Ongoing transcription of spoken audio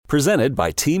Presented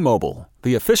by T-Mobile,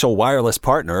 the official wireless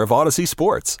partner of Odyssey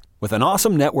Sports. With an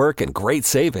awesome network and great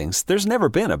savings, there's never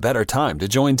been a better time to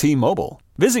join T-Mobile.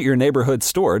 Visit your neighborhood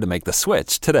store to make the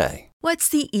switch today. What's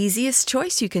the easiest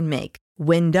choice you can make?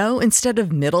 Window instead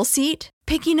of middle seat?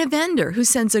 Picking a vendor who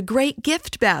sends a great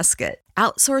gift basket?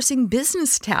 Outsourcing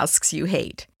business tasks you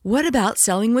hate? What about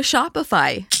selling with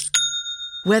Shopify?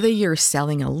 Whether you're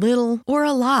selling a little or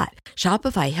a lot,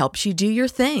 Shopify helps you do your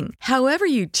thing, however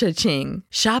you cha-ching.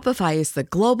 Shopify is the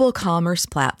global commerce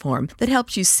platform that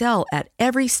helps you sell at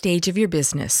every stage of your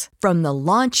business. From the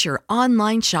launch your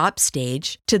online shop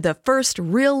stage to the first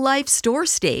real-life store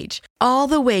stage, all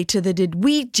the way to the did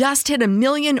we just hit a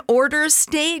million orders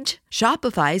stage.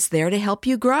 Shopify's there to help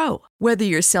you grow. Whether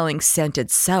you're selling scented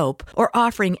soap or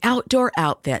offering outdoor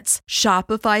outfits,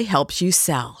 Shopify helps you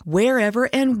sell. Wherever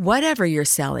and whatever you're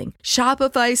selling,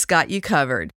 Shopify's got you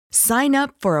covered. Sign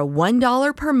up for a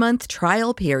 $1 per month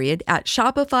trial period at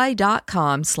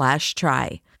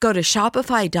shopify.com/try. Go to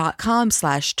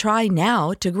shopify.com/try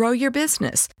now to grow your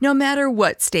business, no matter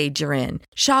what stage you're in.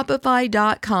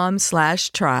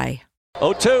 Shopify.com/try.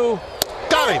 0-2.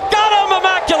 Got him! Got him!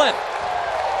 Immaculate!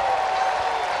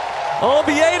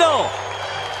 Oviedo!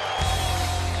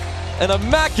 An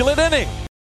immaculate inning!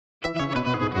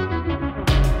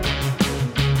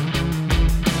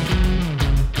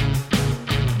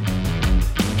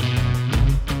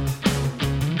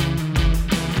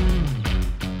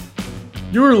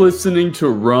 You are listening to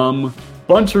Rum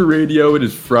Bunter Radio. It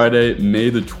is Friday,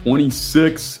 May the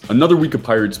 26th. Another week of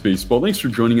Pirates baseball. Thanks for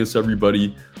joining us,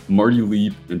 everybody. Marty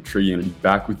Leap and Trey Yanity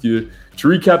back with you to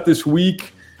recap this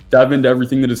week, dive into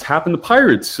everything that has happened. The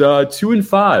Pirates,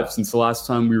 2-5 since the last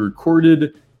time we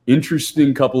recorded.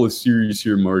 Interesting couple of series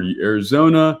here, Marty.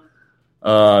 Arizona,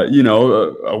 a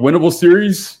winnable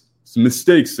series. Some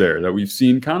mistakes there that we've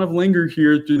seen kind of linger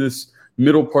here through this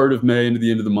middle part of May into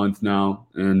the end of the month now.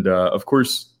 And, of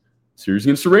course, series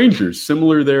against the Rangers.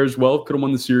 Similar there as well. Could have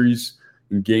won the series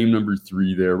in game number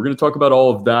 3 there. We're going to talk about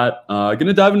all of that. Going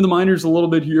to dive into the minors a little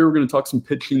bit here. We're going to talk some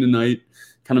pitching tonight.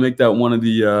 Kind of make that one of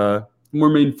the more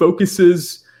main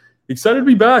focuses. Excited to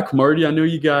be back, Marty. I know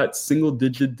you got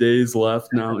single-digit days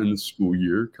left now in the school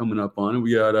year coming up on it.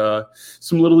 We got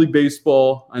some Little League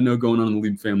baseball, I know, going on in the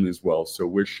League family as well. So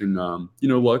wishing,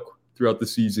 luck throughout the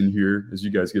season here as you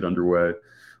guys get underway.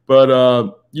 But,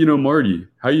 Marty,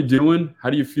 how you doing? How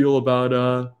do you feel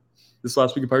about this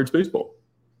last week of Pirates baseball?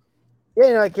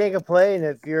 Yeah, I can't complain.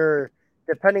 If you're,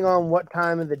 depending on what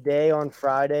time of the day on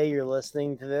Friday you're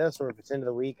listening to this, or if it's into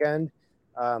the weekend,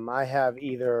 I have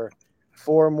either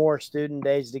 4 more student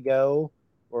days to go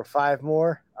or 5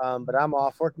 more, but I'm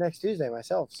off work next Tuesday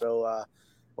myself. So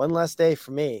one less day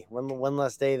for me, one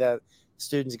less day that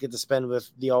students get to spend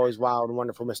with the always wild and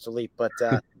wonderful Mr. Leap. But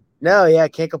I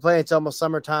can't complain. It's almost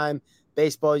summertime.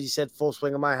 Baseball, as you said, full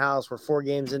swing in my house. We're 4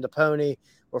 games into Pony.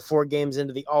 We're 4 games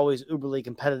into the always uberly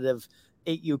competitive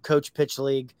 8U coach pitch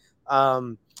league.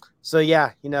 Good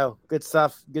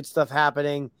stuff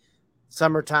happening.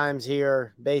 Summertime's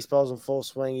here. Baseball's in full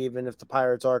swing, even if the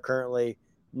Pirates are currently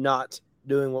not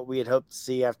doing what we had hoped to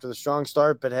see after the strong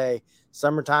start. But hey,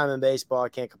 summertime in baseball, I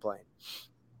can't complain.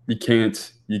 You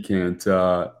can't.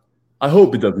 I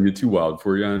hope it doesn't get too wild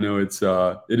for you. I know it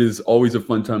is always a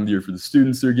fun time of the year for the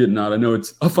students they're getting out. I know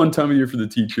it's a fun time of year for the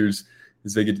teachers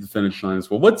as they get to the finish line as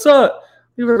well. Let me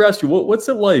ask you, what's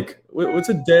it like? What's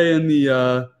a day in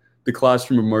the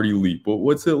classroom of Marty Leap?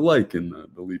 What's it like in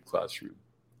the Leap classroom?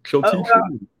 She'll teach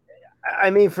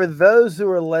you. For those who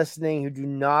are listening who do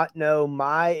not know,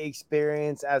 my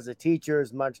experience as a teacher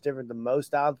is much different than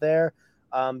most out there,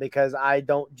 because I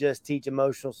don't just teach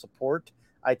emotional support.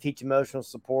 I teach emotional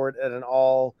support at an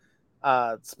all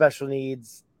special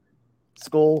needs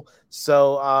school.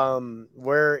 So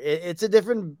where it's a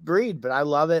different breed, but I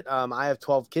love it. I have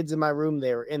 12 kids in my room.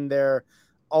 They're in there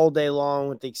all day long,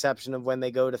 with the exception of when they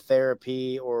go to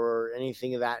therapy or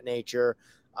anything of that nature.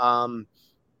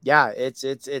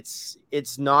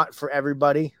 It's not for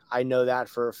everybody. I know that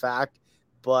for a fact,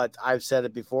 but I've said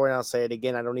it before and I'll say it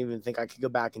again. I don't even think I could go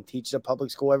back and teach at a public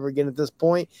school ever again at this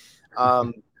point.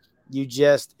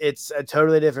 It's a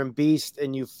totally different beast,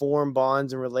 and you form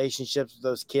bonds and relationships with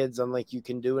those kids unlike you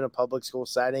can do in a public school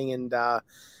setting. And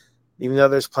even though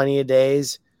there's plenty of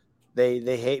days they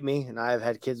hate me, and I've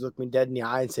had kids look me dead in the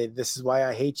eye and say, "This is why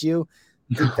I hate you."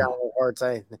 Deep down in their hearts,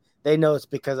 they know it's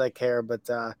because I care. But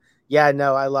I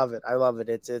love it. I love it.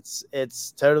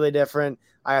 It's totally different.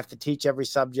 I have to teach every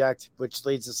subject, which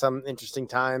leads to some interesting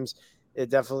times. It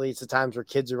definitely leads to times where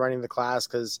kids are running the class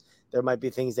because there might be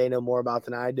things they know more about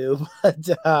than I do. But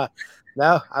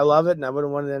no, I love it, and I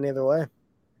wouldn't want it any other way.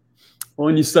 Well,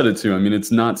 and you said it too. I mean,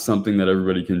 it's not something that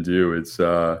everybody can do. It's,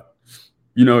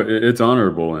 it's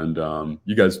honorable, and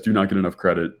you guys do not get enough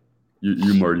credit.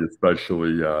 You Marty,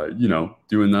 especially,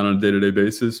 doing that on a day-to-day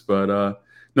basis. But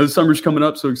the summer's coming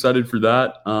up, so excited for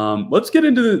that. Let's get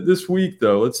into this week,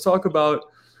 though. Let's talk about,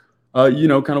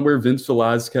 kind of where Vince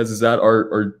Velasquez is at.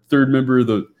 Our third member of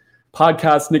the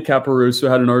podcast, Nick Caparoso,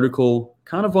 had an article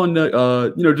kind of on,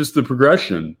 just the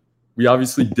progression. We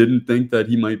obviously didn't think that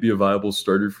he might be a viable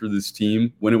starter for this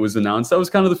team when it was announced. That was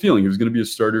kind of the feeling. He was going to be a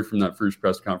starter from that first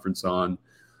press conference on.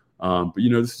 But,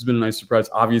 this has been a nice surprise.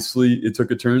 Obviously, it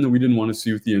took a turn that we didn't want to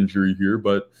see with the injury here,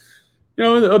 but,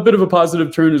 a bit of a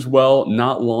positive turn as well,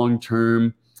 not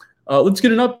long-term. Let's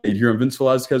get an update here on Vince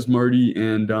Velasquez, Marty,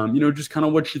 and, just kind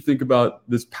of what you think about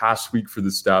this past week for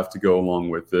the staff to go along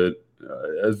with it.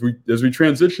 As we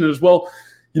transition as well,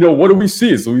 what do we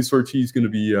see? Is Luis Ortiz going to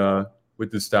be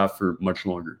with the staff for much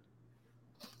longer?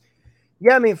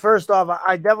 Yeah, I mean, first off,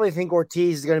 I definitely think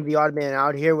Ortiz is going to be odd man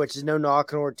out here, which is no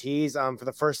knock on Ortiz. For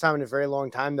the first time in a very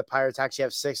long time, the Pirates actually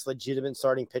have 6 legitimate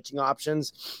starting pitching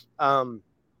options.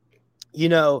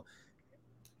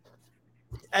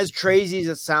 As crazy as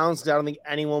it sounds, because I don't think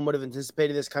anyone would have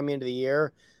anticipated this coming into the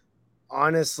year,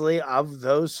 honestly, of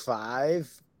those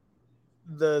 5,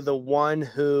 the one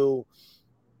who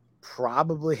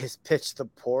probably has pitched the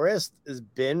poorest has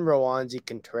been Roansy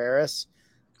Contreras,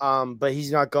 but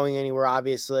he's not going anywhere,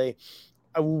 obviously.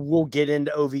 We'll get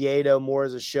into Oviedo more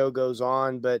as the show goes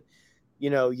on, but,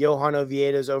 Johan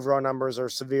Oviedo's overall numbers are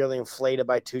severely inflated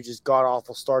by 2 just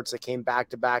god-awful starts that came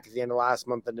back-to-back at the end of last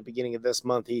month and the beginning of this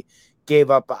month. He gave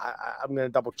up, I'm going to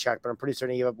double-check, but I'm pretty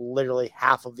certain he gave up literally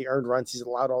half of the earned runs he's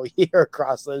allowed all year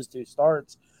across those 2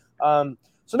 starts. So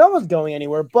no one's going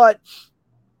anywhere, but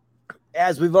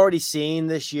as we've already seen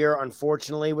this year,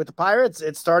 unfortunately, with the Pirates,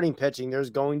 it's starting pitching. There's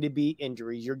going to be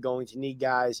injuries. You're going to need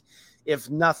guys.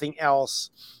 If nothing else,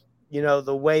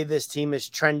 the way this team is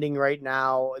trending right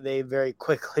now, they very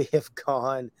quickly have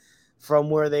gone from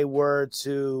where they were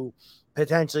to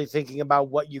potentially thinking about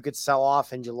what you could sell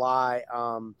off in July.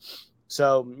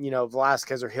 So,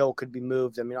 Velasquez or Hill could be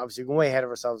moved. I mean, obviously, we're way ahead of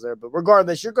ourselves there. But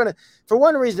regardless, you're going to, for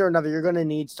one reason or another, you're going to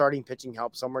need starting pitching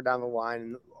help somewhere down the line,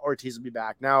 and Ortiz will be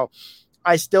back. Now,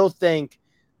 I still think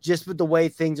just with the way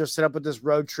things are set up with this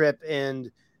road trip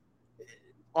and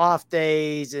off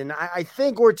days, and I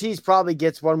think Ortiz probably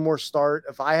gets one more start.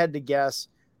 If I had to guess,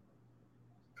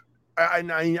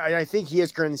 I think he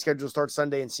is currently scheduled to start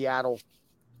Sunday in Seattle.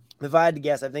 If I had to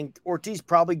guess, I think Ortiz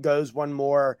probably goes one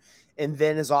more and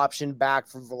then is optioned back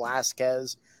for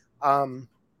Velasquez.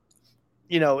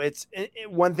 It's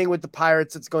one thing with the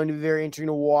Pirates that's going to be very interesting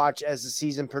to watch as the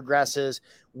season progresses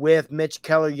with Mitch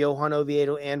Keller, Johan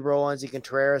Oviedo, and Roansy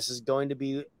Contreras is going to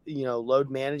be, load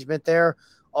management there.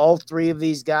 All 3 of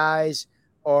these guys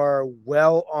are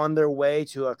well on their way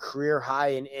to a career high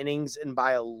in innings and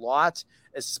by a lot,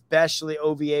 especially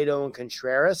Oviedo and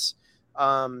Contreras.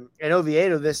 And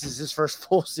Oviedo, this is his first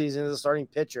full season as a starting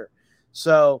pitcher.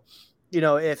 So,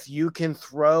 if you can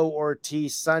throw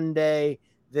Ortiz Sunday,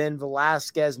 then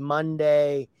Velasquez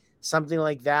Monday, something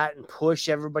like that, and push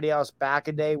everybody else back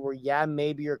a day where,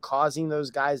 maybe you're causing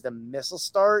those guys to miss a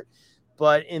start,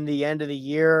 but in the end of the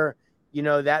year,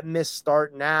 that missed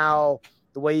start now,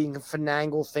 the way you can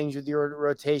finagle things with your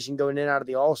rotation going in and out of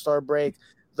the All-Star break,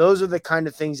 those are the kind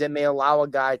of things that may allow a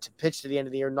guy to pitch to the end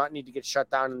of the year, not need to get shut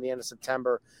down in the end of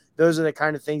September. Those are the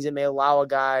kind of things that may allow a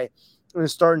guy to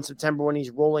start in September when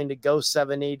he's rolling to go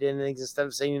 7-8 innings instead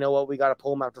of saying, we got to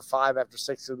pull him after 5, after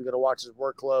 6, so we got to watch his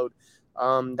workload.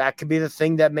 That could be the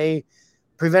thing that may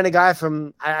prevent a guy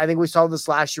from, I think we saw this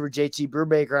last year with JT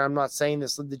Brubaker, and I'm not saying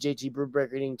this led to JT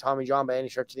Brubaker eating Tommy John by any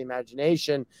stretch of the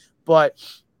imagination, but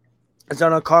it's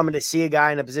not uncommon to see a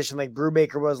guy in a position like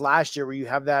Brubaker was last year where you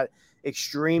have that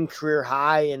extreme career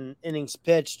high in innings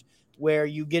pitched where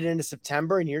you get into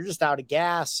September and you're just out of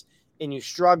gas and you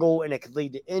struggle and it could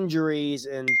lead to injuries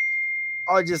and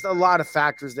just a lot of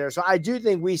factors there. So I do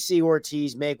think we see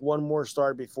Ortiz make one more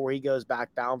start before he goes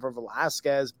back down for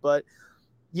Velasquez, but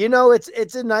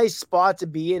it's a nice spot to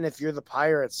be in if you're the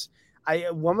Pirates.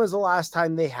 When was the last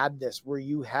time they had this where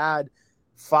you had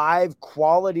 5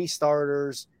 quality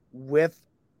starters with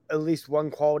at least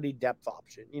one quality depth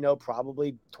option?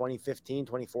 Probably 2015,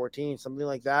 2014, something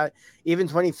like that. Even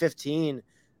 2015,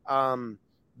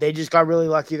 they just got really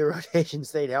lucky the rotation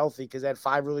stayed healthy because they had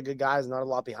 5 really good guys, not a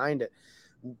lot behind it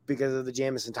because of the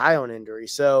Jamison Tyone injury.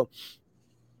 So,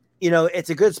 it's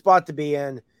a good spot to be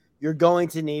in. You're going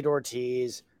to need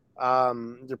Ortiz.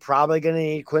 You're probably going to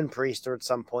need Quinn Priester at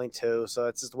some point too. So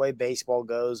it's just the way baseball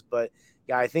goes. But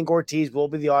yeah, I think Ortiz will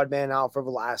be the odd man out for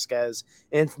Velasquez.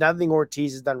 And it's nothing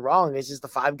Ortiz has done wrong. It's just the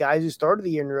 5 guys who started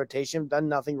the year in the rotation have done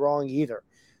nothing wrong either.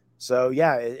 So,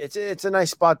 yeah, it's a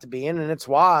nice spot to be in. And it's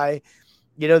why,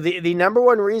 the number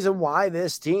one reason why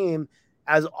this team,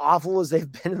 as awful as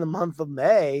they've been in the month of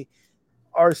May,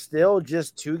 are still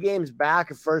just 2 games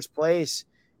back of first place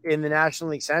in the National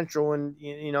League Central. And,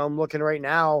 I'm looking right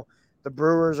now, the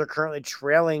Brewers are currently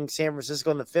trailing San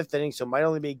Francisco in the 5th inning, so it might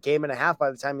only be a game and a half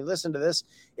by the time you listen to this,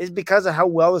 is because of how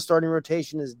well the starting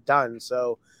rotation is done.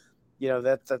 So,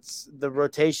 that's the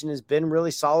rotation has been really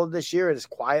solid this year. It has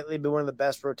quietly been one of the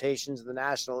best rotations in the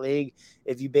National League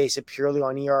if you base it purely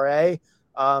on ERA.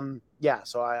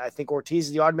 So I think Ortiz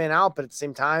is the odd man out, but at the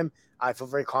same time, I feel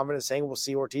very confident saying we'll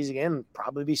see Ortiz again,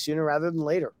 probably be sooner rather than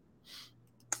later.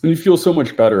 And you feel so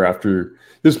much better after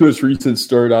this most recent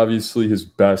start, obviously his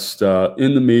best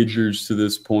in the majors to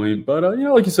this point. But,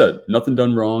 like you said, nothing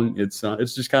done wrong. It's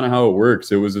just kind of how it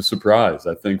works. It was a surprise,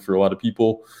 I think, for a lot of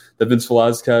people that Vince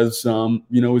Velasquez,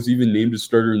 was even named a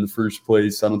starter in the first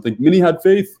place. I don't think many had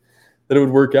faith that it would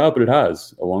work out, but it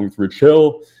has, along with Rich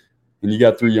Hill. And you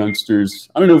got 3 youngsters.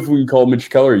 I don't know if we can call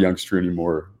Mitch Keller a youngster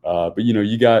anymore, but,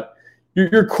 you got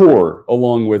your core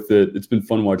along with it. It's been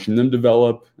fun watching them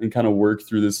develop and kind of work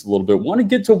through this a little bit. Want to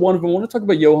get to one of them. I want to talk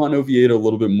about Johan Oviedo a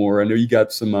little bit more. I know you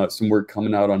got some work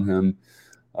coming out on him,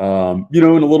 in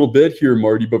a little bit here,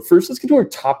 Marty. But first, let's get to our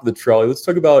top of the trolley. Let's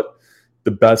talk about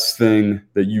the best thing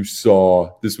that you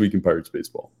saw this week in Pirates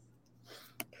baseball.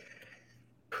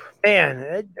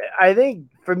 Man, I think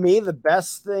for me, the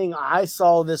best thing I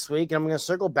saw this week, and I'm going to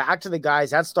circle back to the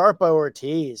guys that start by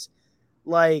Ortiz,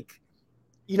 going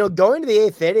to the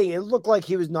 8th inning, it looked like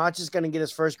he was not just going to get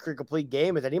his first career complete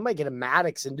game, but then he might get a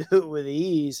Maddox and do it with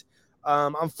ease.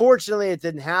 Unfortunately, it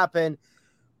didn't happen.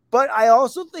 But I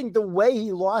also think the way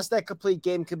he lost that complete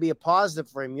game could be a positive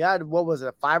for him. You had,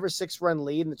 a 5 or 6 run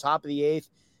lead in the top of the 8th,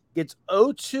 gets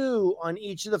 0-2 on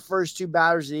each of the first 2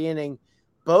 batters of the inning.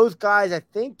 Both guys, I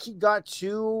think he got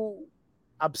too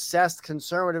obsessed,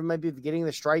 concerned with it might be getting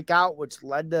the strikeout, which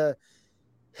led to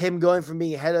him going from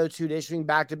being ahead 0-2 to issuing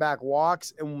back-to-back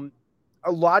walks. And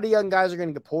a lot of young guys are going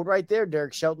to get pulled right there.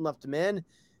 Derek Shelton left him in.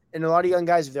 And a lot of young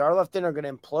guys, if they are left in, are going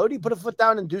to implode. He put a foot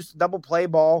down, induced a double play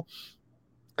ball,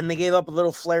 and they gave up a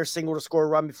little flare single to score a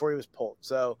run before he was pulled.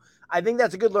 So I think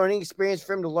that's a good learning experience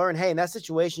for him to learn, hey, in that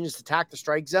situation, just attack the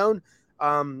strike zone.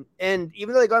 And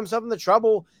even though he got himself into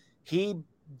trouble, he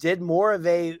did more of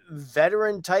a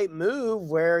veteran-type move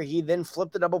where he then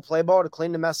flipped the double play ball to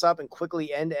clean the mess up and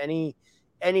quickly end any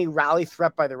rally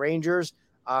threat by the Rangers.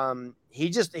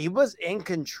 He was in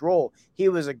control. He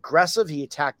was aggressive. He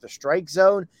attacked the strike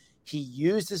zone. He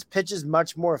used his pitches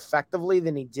much more effectively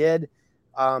than he did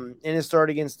in his start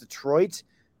against Detroit.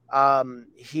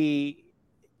 He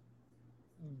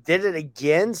did it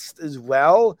against as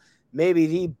well, maybe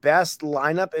the best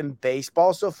lineup in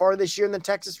baseball so far this year in the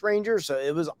Texas Rangers. So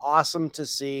it was awesome to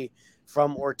see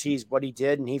from Ortiz what he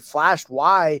did. And he flashed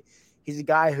why he's a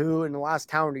guy who in the last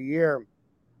calendar year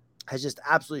has just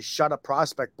absolutely shut up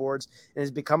prospect boards and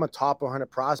has become a top 100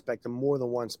 prospect in more than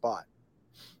one spot.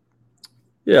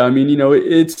 Yeah, I mean,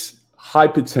 it's high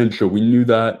potential. We knew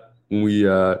that when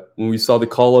we saw the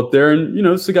call up there, and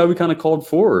it's the guy we kind of called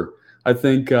for. I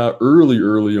think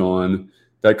early on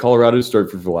that Colorado start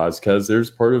for Velasquez,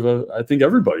 there's part of I think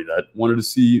everybody that wanted to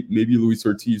see maybe Luis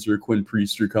Ortiz or Quinn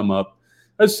Priester come up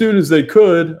as soon as they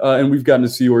could, and we've gotten to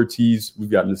see Ortiz.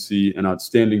 We've gotten to see an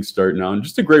outstanding start now, and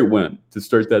just a great win to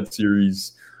start that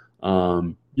series.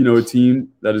 A team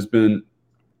that has been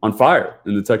on fire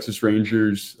in the Texas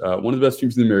Rangers, one of the best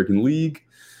teams in the American League.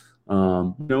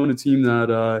 And a team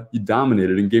that you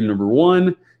dominated in game number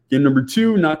 1. Game number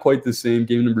 2, not quite the same.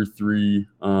 Game number 3,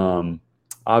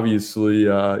 obviously,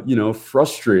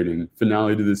 frustrating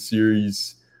finale to this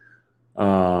series.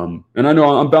 And I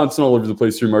know I'm bouncing all over the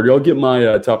place here, Marty. I'll get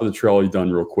my top of the trolley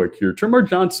done real quick here. Termarr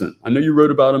Johnson. I know you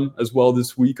wrote about him as well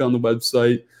this week on the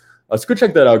website. So go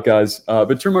check that out, guys. But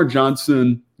Termarr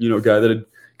Johnson, a guy that had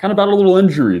kind of battled a little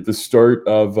injury at the start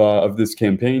of this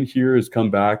campaign here, has come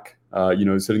back.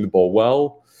 Is hitting the ball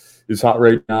well, is hot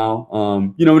right now.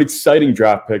 An exciting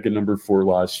draft pick at number 4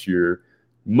 last year.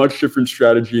 Much different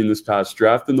strategy in this past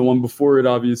draft than the one before it,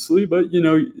 obviously. But,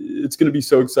 it's going to be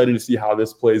so exciting to see how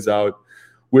this plays out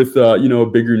with, a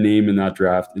bigger name in that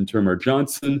draft in Termarr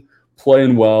Johnson,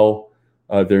 playing well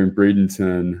there in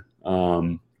Bradenton.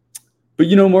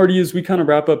 But, Marty, as we kind of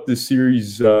wrap up this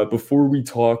series, before we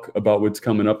talk about what's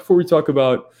coming up, before we talk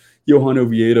about Johan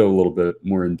Oviedo a little bit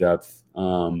more in depth,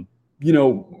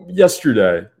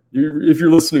 yesterday, if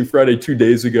you're listening Friday, 2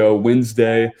 days ago,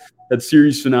 Wednesday, that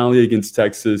series finale against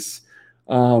Texas,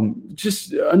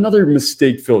 Just another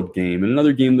mistake-filled game, and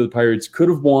another game that the Pirates could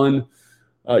have won.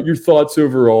 Your thoughts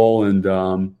overall, and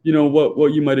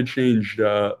what you might have changed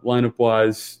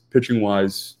lineup-wise,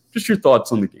 pitching-wise. Just your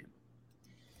thoughts on the game.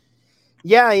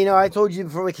 Yeah, I told you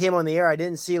before we came on the air, I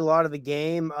didn't see a lot of the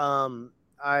game.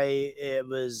 It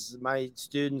was my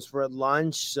students were at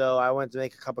lunch, so I went to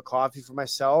make a cup of coffee for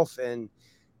myself and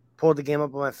pulled the game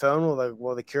up on my phone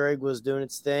while the Keurig was doing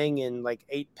its thing. And like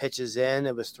 8 pitches in,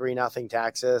 it was 3-0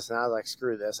 Texas, and I was like,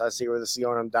 "Screw this! I see where this is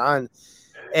going. I'm done."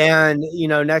 And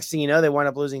next thing you know, they wound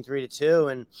up losing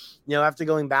 3-2. And after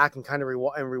going back and kind of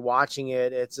rewatching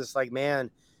it, it's just like, man,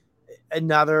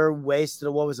 another waste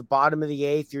of what was the bottom of the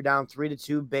 8th. You're down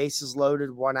 3-2, bases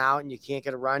loaded, 1 out, and you can't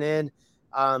get a run in.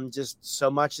 Just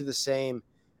so much of the same.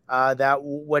 That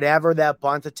whatever that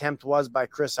bunt attempt was by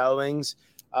Chris Owings,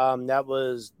 that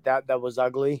was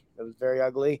ugly. It was very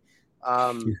ugly.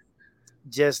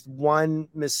 Just one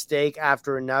mistake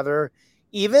after another.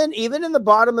 Even in the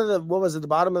bottom of the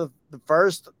bottom of the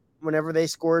first, whenever they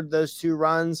scored those 2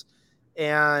 runs,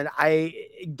 and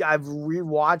I've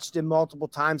rewatched it multiple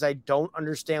times. I don't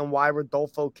understand why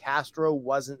Rodolfo Castro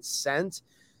wasn't sent.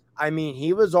 I mean,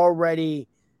 he was already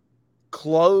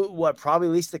close, probably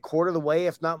at least a quarter of the way,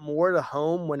 if not more, to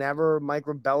home whenever Mike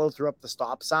Rebello threw up the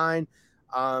stop sign.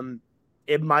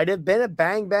 It might have been a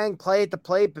bang play at the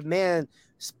plate, but man,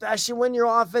 especially when your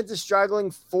offense is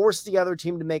struggling, force the other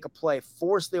team to make a play,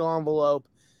 force the envelope.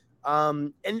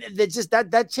 And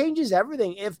that changes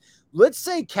everything. If, let's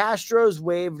say, Castro's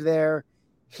waived there,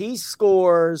 he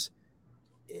scores,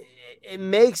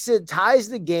 it ties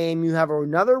the game. You have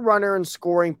another runner in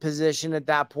scoring position at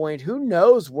that point. Who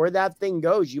knows where that thing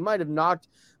goes? You might have knocked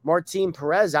Martin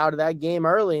Perez out of that game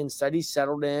early. Instead, he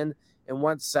settled in and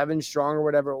went 7 strong or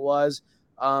whatever it was.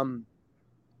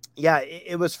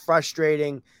 It was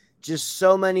frustrating. Just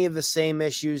so many of the same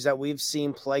issues that we've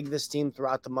seen plague this team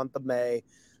throughout the month of May,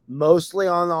 mostly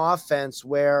on the offense,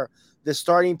 where the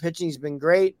starting pitching has been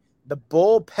great. The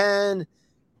bullpen,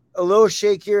 a little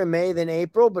shakier in May than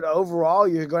April, but overall,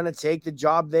 you're going to take the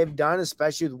job they've done,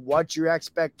 especially with what your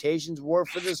expectations were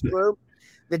for this group.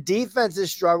 The defense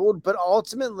has struggled, but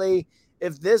ultimately,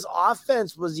 if this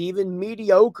offense was even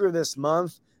mediocre this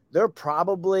month, they're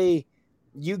probably –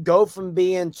 you go from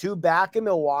being 2 back in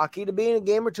Milwaukee to being a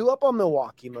game or 2 up on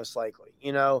Milwaukee, most likely.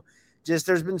 Just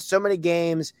there's been so many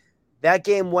games. That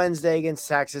game Wednesday against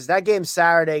Texas, that game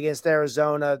Saturday against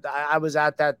Arizona, I was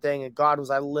at that thing, and God, was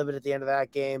I livid at the end of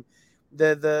that game.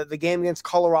 The game against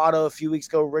Colorado a few weeks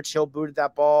ago, Rich Hill booted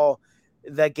that ball.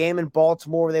 That game in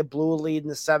Baltimore where they blew a lead in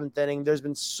the 7th inning. There's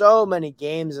been so many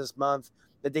games this month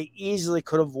that they easily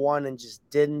could have won and just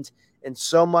didn't. And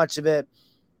so much of it,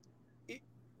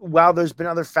 while there's been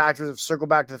other factors, of circle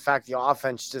back to the fact the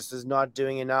offense just is not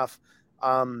doing enough.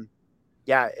 And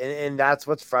that's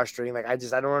what's frustrating. Like, I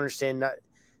don't understand that.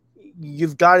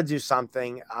 You've got to do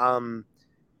something.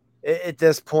 At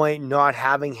this point, not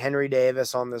having Henry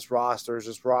Davis on this roster is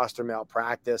just roster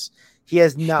malpractice. He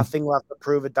has nothing left to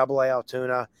prove at AA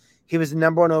Altoona. He was the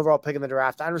number 1 overall pick in the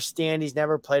draft. I understand he's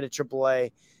never played at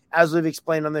AAA. As we've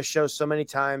explained on this show so many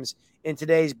times, in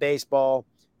today's baseball,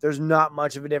 there's not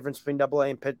much of a difference between AA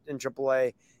and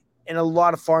AAA. In a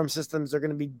lot of farm systems, they're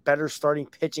going to be better starting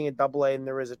pitching at AA than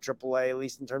there is at AAA, at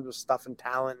least in terms of stuff and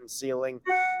talent and ceiling.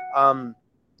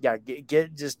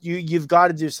 You've got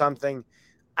to do something.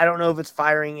 I don't know if it's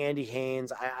firing Andy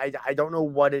Haynes. I don't know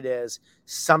what it is.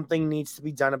 Something needs to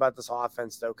be done about this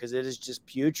offense, though, because it is just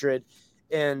putrid.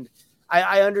 And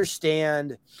I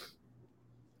understand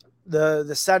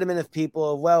the sentiment of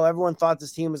people of, well, everyone thought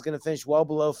this team was going to finish well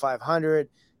below 500.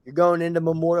 You're going into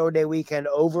Memorial Day weekend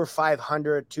over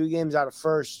 500, 2 games out of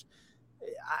first.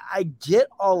 I get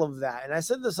all of that. And I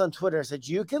said this on Twitter. I said,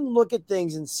 you can look at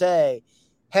things and say,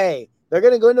 hey, they're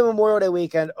going to go into Memorial Day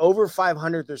weekend over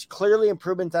 500. There's clearly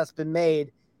improvement that's been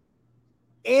made,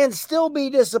 and still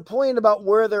be disappointed about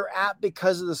where they're at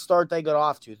because of the start they got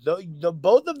off to.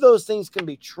 Both of those things can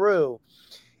be true.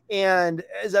 And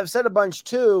as I've said a bunch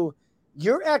too,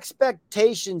 your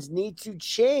expectations need to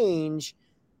change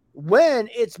when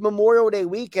it's Memorial Day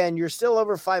weekend. You're still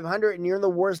over 500 and you're in the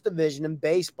worst division in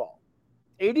baseball.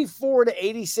 84 to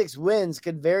 86 wins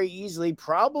could very easily,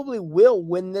 probably will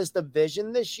win this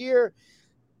division this year.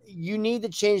 You need to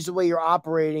change the way you're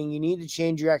operating. You need to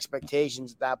change your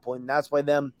expectations at that point. And that's why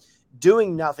them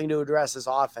doing nothing to address this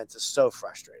offense is so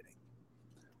frustrating.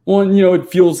 Well, and,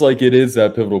 it feels like it is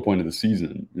that pivotal point of the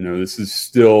season. This is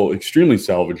still extremely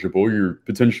salvageable. You're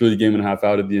potentially a game and a half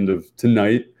out at the end of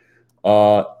tonight.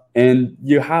 And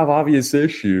you have obvious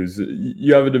issues.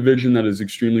 You have a division that is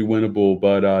extremely winnable.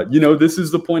 But, this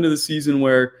is the point of the season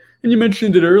where And you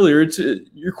mentioned it earlier.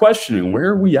 You're questioning, where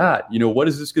are we at? What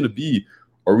is this going to be?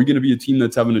 Are we going to be a team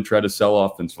that's having to try to sell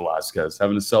off Vince Velasquez,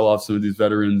 having to sell off some of these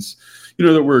veterans,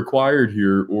 that were acquired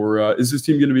here? Or is this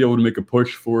team going to be able to make a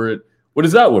push for it? What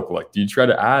does that look like? Do you try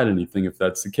to add anything if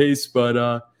that's the case? But,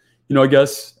 I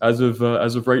guess as of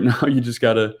right now, you just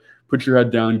got to put your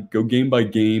head down, go game by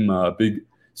game. Big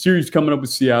series coming up with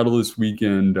Seattle this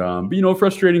weekend. But, a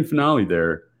frustrating finale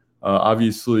there.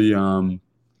 Obviously,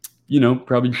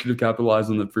 probably should have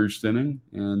capitalized on that first inning.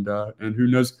 And who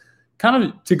knows? Kind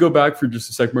of to go back for just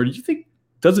a sec, Marty,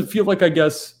 does it feel like, I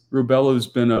guess, Robello's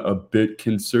been a bit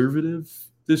conservative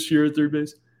this year at third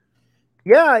base?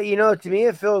 Yeah, to me,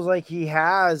 it feels like he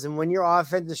has. And when your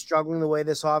offense is struggling the way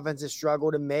this offense has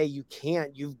struggled in May, you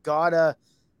can't. You've got to,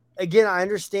 again, I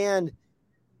understand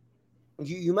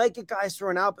you might get guys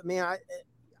thrown out, but man,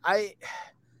 I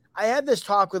had this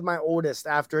talk with my oldest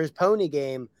after his pony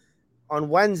game on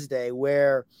Wednesday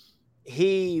where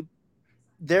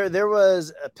there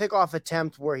was a pickoff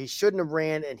attempt where he shouldn't have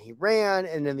ran, and he ran,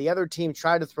 and then the other team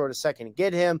tried to throw to second and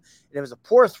get him, and it was a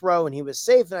poor throw, and he was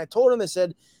safe. And I told him, I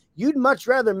said, you'd much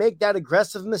rather make that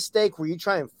aggressive mistake where you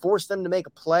try and force them to make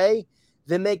a play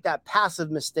than make that passive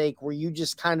mistake where you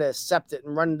just kind of accept it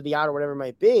and run into the out or whatever it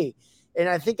might be. And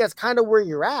I think that's kind of where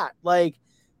you're at. Like,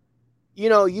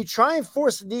 you try and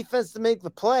force the defense to make the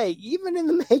play. Even in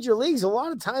the major leagues, a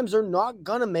lot of times they're not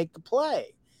going to make the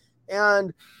play.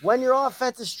 And when your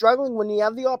offense is struggling, when you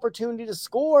have the opportunity to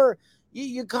score,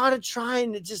 you got to try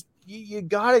and you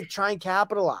got to try and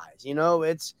capitalize.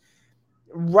 It's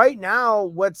right now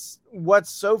what's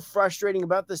so frustrating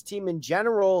about this team in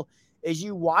general is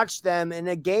you watch them in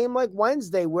a game like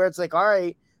Wednesday where it's like, all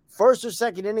right, first or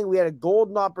second inning, we had a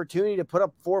golden opportunity to put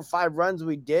up 4 or 5 runs.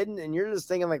 We didn't. And you're just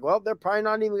thinking like, well, they're probably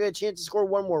not even going to get a chance to score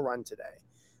one more run today.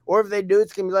 Or if they do,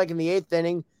 it's going to be like in the 8th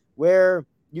inning where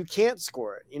you can't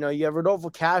score it. You have Rodolfo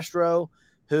Castro,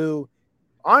 who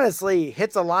honestly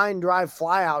hits a line drive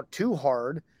fly out too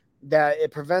hard that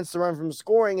it prevents the run from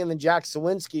scoring. And then Jack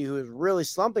Sawinski, who is really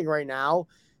slumping right now,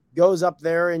 goes up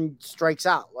there and strikes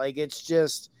out. Like, it's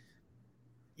just,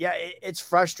 yeah, it's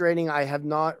frustrating. I have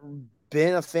not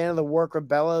been a fan of the work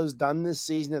Robello's done this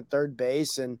season at third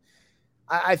base. And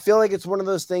I feel like it's one of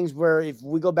those things where if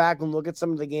we go back and look at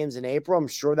some of the games in April, I'm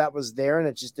sure that was there and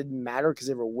it just didn't matter because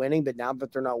they were winning. But now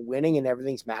that they're not winning and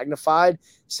everything's magnified,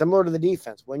 similar to the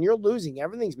defense, when you're losing,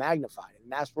 everything's magnified.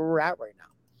 And that's where we're at right now.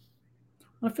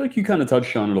 I feel like you kind of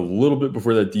touched on it a little bit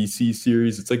before that DC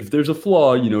series. It's like if there's a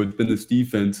flaw, it's been this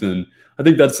defense. And I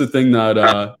think that's the thing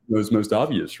that is most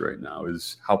obvious right now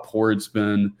is how poor it's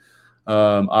been.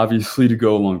 Obviously, to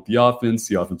go along with the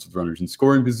offensive runners in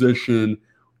scoring position.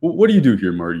 What do you do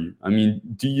here, Marty? I mean,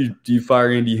 do you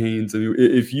fire Andy Haynes? I mean,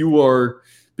 if you are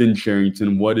Ben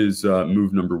Cherington, what is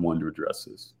move number one to address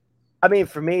this? I mean,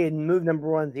 for me, move number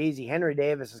one's easy. Henry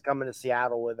Davis is coming to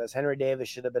Seattle with us. Henry Davis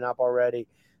should have been up already.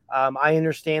 I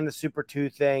understand the Super 2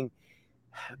 thing,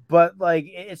 but like,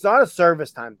 it's not a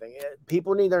service time thing.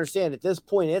 People need to understand at this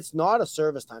point, it's not a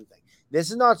service time thing.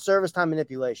 This is not service time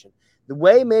manipulation. The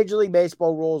way Major League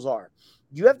Baseball rules are,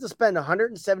 you have to spend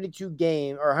 172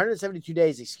 days,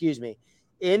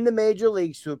 in the major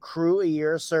leagues to accrue a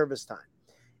year of service time.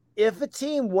 If a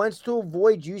team wants to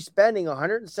avoid you spending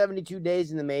 172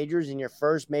 days in the majors in your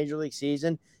first major league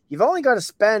season, you've only got to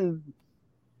spend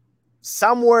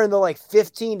somewhere in the like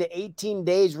 15 to 18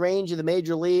 days range of the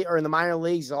major league or in the minor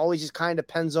leagues. It always just kind of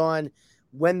depends on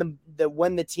when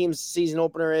the team's season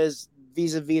opener is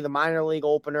vis-a-vis the minor league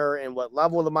opener and what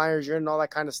level of the minors you're in and all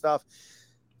that kind of stuff.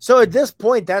 So at this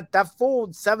point, that full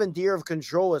 7th year of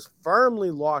control is firmly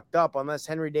locked up unless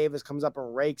Henry Davis comes up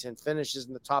and rakes and finishes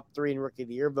in the top 3 in Rookie of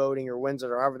the Year voting or wins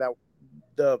it or however that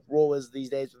the rule is these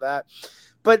days with that.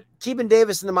 But keeping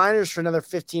Davis in the minors for another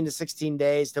 15 to 16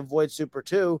 days to avoid Super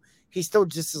 2, he's still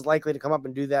just as likely to come up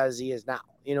and do that as he is now.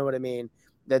 You know what I mean?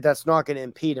 That's not going to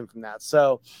impede him from that.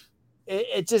 So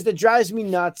it drives me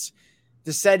nuts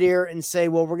to sit here and say,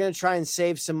 well, we're going to try and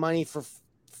save some money for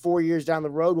 4 years down the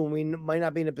road when we might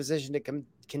not be in a position to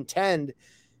contend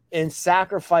and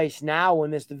sacrifice now when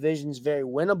this division is very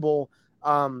winnable.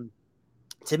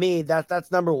 To me,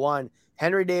 that's number one.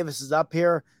 Henry Davis is up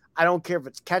here. I don't care if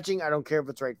it's catching. I don't care if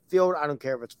it's right field. I don't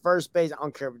care if it's first base. I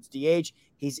don't care if it's DH.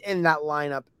 He's in that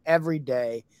lineup every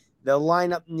day. The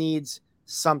lineup needs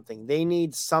something. They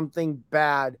need something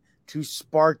bad to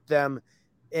spark them.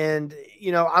 And,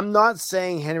 I'm not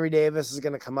saying Henry Davis is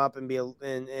going to come up and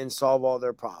and solve all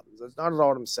their problems. That's not at all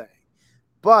what I'm saying.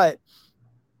 But,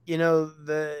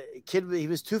 the kid, he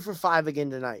was 2 for 5 again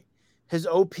tonight. His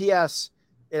OPS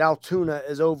at Altoona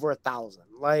is over 1,000.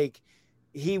 Like,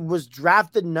 he was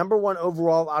drafted number 1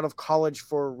 overall out of college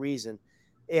for a reason.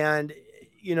 And,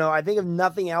 I think if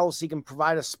nothing else, he can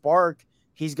provide a spark.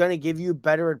 He's going to give you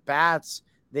better at bats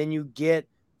than you get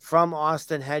from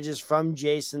Austin Hedges, from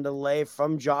Jason DeLay,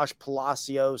 from Josh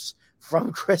Palacios,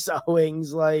 from Chris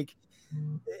Owings.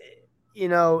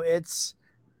 It's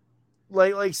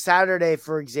like Saturday,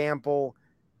 for example.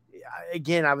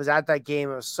 Again, I was at that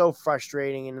game. It was so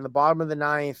frustrating. And in the bottom of the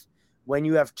ninth, when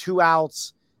you have 2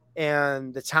 outs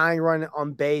and the tying run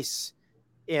on base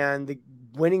and the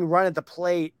winning run at the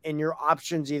plate, and your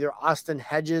options either Austin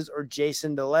Hedges or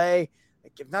Jason DeLay,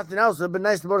 if nothing else, it would have been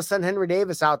nice to be able to send Henry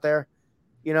Davis out there.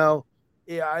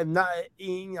 I'm not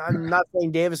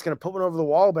saying Davis is going to put one over the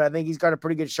wall, but I think he's got a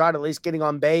pretty good shot at least getting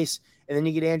on base. And then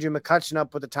you get Andrew McCutchen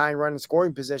up with the tying run and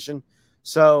scoring position.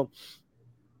 So,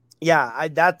 yeah,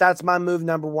 that's my move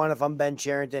number one if I'm Ben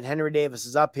Cherington. Henry Davis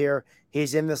is up here.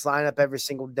 He's in this lineup every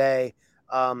single day.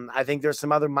 I think there's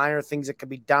some other minor things that could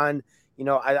be done.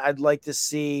 I'd like to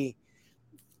see –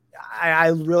 I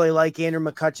really like Andrew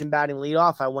McCutchen batting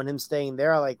leadoff. I want him staying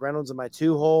there. I like Reynolds in my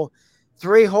 2-hole.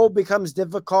 3-hole becomes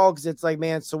difficult because it's like,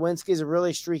 man, Sawinski's a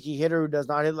really streaky hitter who does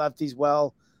not hit lefties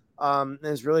well and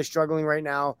is really struggling right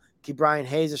now. Brian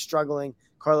Hayes is struggling.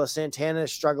 Carlos Santana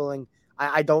is struggling.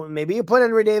 I don't – maybe you put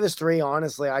Henry Davis 3,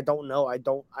 honestly. I don't know. I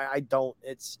don't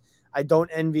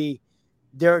envy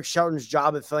Derek Shelton's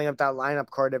job at filling up that lineup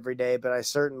card every day, but I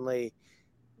certainly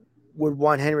would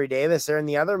want Henry Davis there. And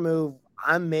the other move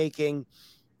I'm making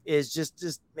is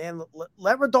just man,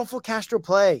 let Rodolfo Castro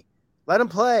play. Let him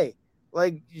play.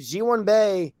 Like, Ji-Won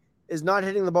Bae is not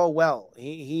hitting the ball well.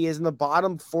 He is in the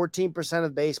bottom 14%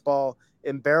 of baseball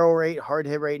in barrel rate, hard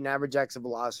hit rate, and average exit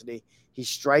velocity. He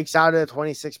strikes out at a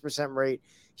 26% rate.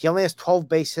 He only has 12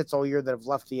 base hits all year that have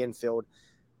left the infield.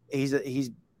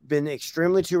 He's been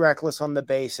extremely too reckless on the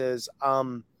bases.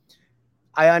 I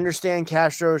understand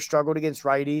Castro struggled against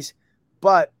righties,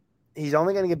 but he's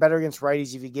only going to get better against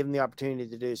righties if you give him the opportunity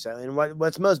to do so. And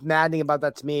what's most maddening about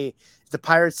that to me is the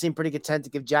Pirates seem pretty content to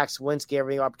give Jack Sawinski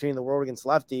every opportunity in the world against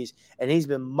lefties, and he's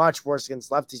been much worse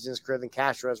against lefties in his career than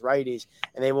Castro has righties,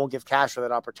 and they won't give Castro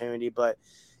that opportunity. But,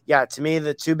 yeah, to me,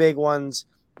 the two big ones,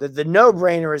 the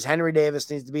no-brainer is Henry Davis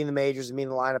needs to be in the majors and be in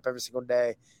the lineup every single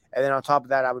day. And then on top of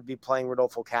that, I would be playing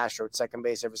Rodolfo Castro at second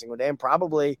base every single day and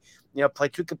probably, play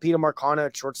Tucapita Marcano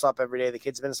at shortstop every day. The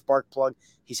kid's been a spark plug.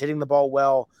 He's hitting the ball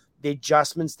well. The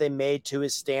adjustments they made to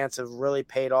his stance have really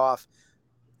paid off.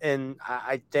 And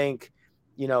I think,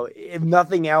 if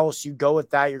nothing else, you go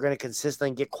with that, you're going to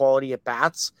consistently get quality at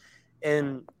bats.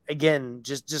 And again,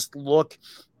 just look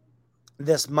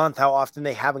this month how often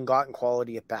they haven't gotten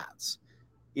quality at bats.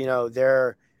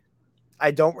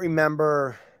 I don't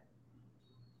remember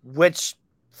which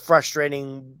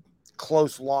frustrating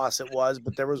close loss it was,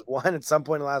 but there was one at some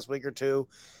point in the last week or two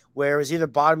where it was either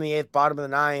bottom of the 8th, bottom of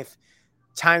the 9th,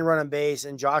 tying run on base,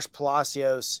 and Josh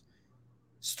Palacios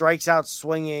strikes out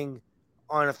swinging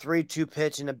on a 3-2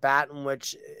 pitch in a bat in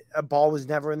which a ball was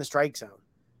never in the strike zone.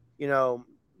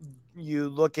 You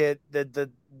look at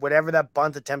the whatever that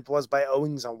bunt attempt was by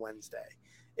Owings on Wednesday.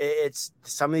 It's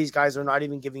some of these guys are not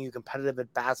even giving you competitive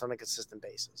at bats on a consistent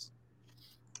basis.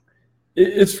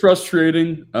 It's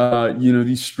frustrating,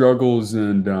 these struggles,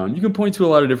 and you can point to a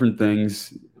lot of different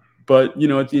things. But,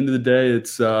 at the end of the day,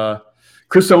 it's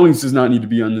Chris Owings does not need to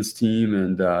be on this team.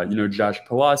 And, Josh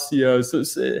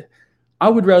Palacios. I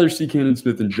would rather see Cannon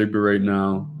Smith and Jigba right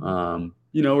now.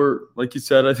 Or like you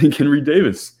said, I think Henry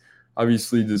Davis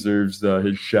obviously deserves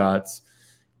his shots.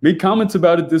 Made comments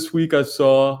about it this week, I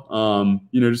saw,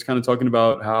 just kind of talking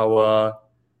about how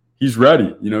he's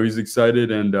ready. He's excited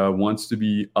and wants to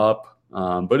be up.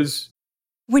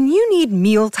 When you need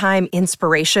mealtime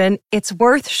inspiration, it's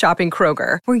worth shopping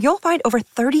Kroger, where you'll find over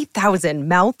 30,000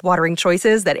 mouth-watering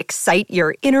choices that excite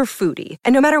your inner foodie.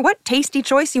 And no matter what tasty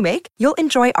choice you make, you'll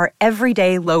enjoy our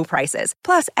everyday low prices,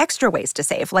 plus extra ways to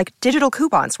save, like digital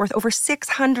coupons worth over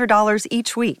 $600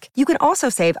 each week. You can also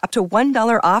save up to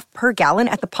 $1 off per gallon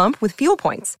at the pump with fuel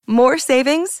points. More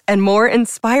savings and more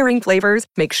inspiring flavors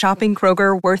make shopping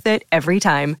Kroger worth it every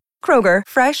time. Kroger,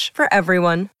 fresh for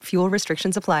everyone. Fuel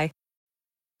restrictions apply.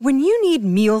 When you need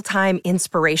mealtime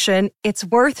inspiration, it's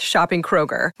worth shopping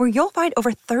Kroger, where you'll find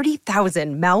over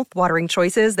 30,000 mouth-watering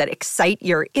choices that excite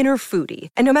your inner foodie.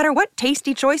 And no matter what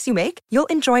tasty choice you make, you'll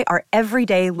enjoy our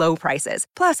everyday low prices,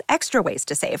 plus extra ways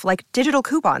to save, like digital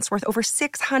coupons worth over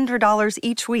 $600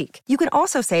 each week. You can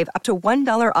also save up to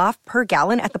 $1 off per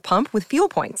gallon at the pump with fuel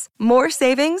points. More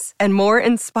savings and more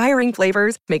inspiring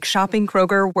flavors make shopping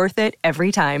Kroger worth it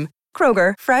every time.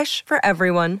 Kroger, fresh for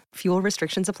everyone. Fuel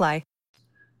restrictions apply.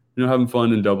 Having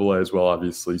fun in Double-A as well,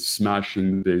 obviously, smashing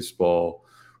the baseball.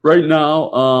 Right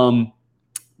now,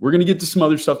 we're going to get to some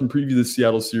other stuff and preview the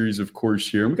Seattle series, of course,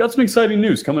 here. And we got some exciting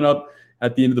news coming up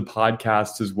at the end of the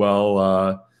podcast as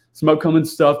well. Some upcoming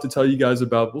stuff to tell you guys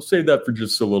about. We'll save that for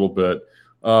just a little bit.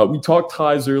 We talked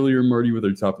highs earlier, Marty, with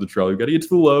our top of the trolley. We got to get to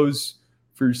the lows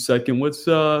for a second. What's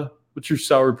your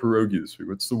sour pierogi this week?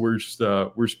 What's the worst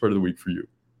part of the week for you?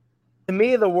 To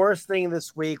me, the worst thing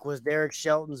this week was Derek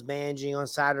Shelton's managing on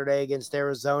Saturday against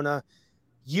Arizona.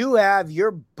 You have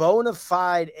your bona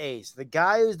fide ace, the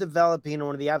guy who's developing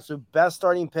one of the absolute best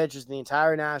starting pitchers in the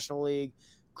entire National League,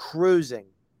 cruising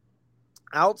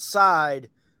outside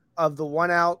of the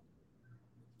one-out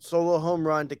solo home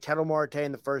run to Ketel Marte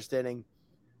in the first inning.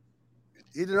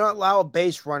 He did not allow a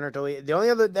base runner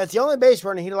that's the only base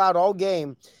runner he'd allowed all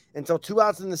game until 2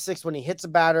 outs in the sixth when he hits a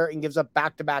batter and gives up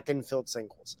back-to-back infield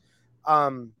singles.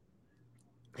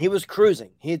 He was cruising.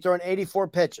 He had thrown 84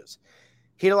 pitches.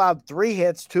 He'd allowed 3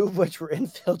 hits, 2 of which were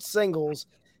infield singles,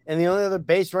 and the only other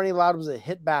base run he allowed was a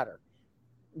hit batter.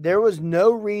 There was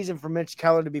no reason for Mitch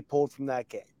Keller to be pulled from that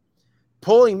game.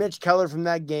 Pulling Mitch Keller from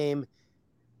that game,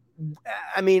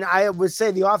 I mean, I would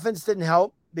say the offense didn't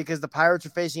help because the Pirates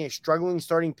are facing a struggling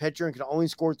starting pitcher and could only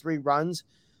score 3 runs.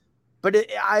 But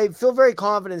I feel very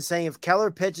confident saying if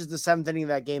Keller pitches the 7th inning of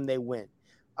that game, they win.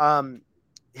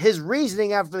 His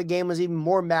reasoning after the game was even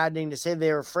more maddening to say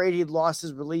they were afraid he'd lost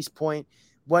his release point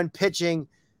when pitching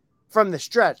from the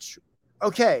stretch.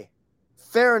 Okay,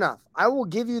 fair enough. I will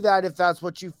give you that if that's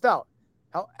what you felt.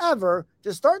 However,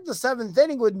 to start the 7th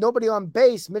inning with nobody on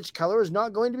base, Mitch Keller is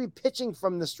not going to be pitching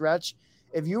from the stretch.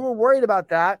 If you were worried about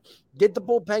that, get the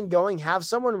bullpen going, have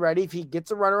someone ready. If he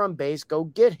gets a runner on base, go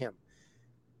get him.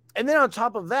 And then on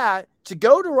top of that, to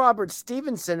go to Robert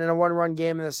Stevenson in a 1-run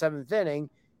game in the 7th inning,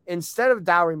 instead of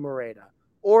Dauri Moreta,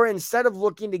 or instead of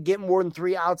looking to get more than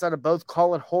 3 outs out of both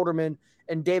Colin Holderman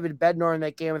and David Bednar in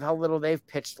that game with how little they've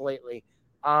pitched lately.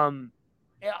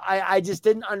 I just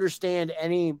didn't understand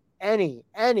any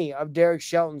of Derek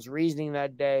Shelton's reasoning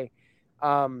that day.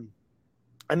 I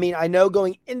mean, I know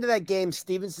going into that game,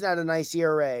 Stevenson had a nice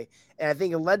ERA, and I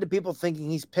think it led to people thinking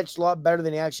he's pitched a lot better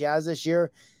than he actually has this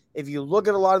year. If you look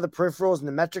at a lot of the peripherals and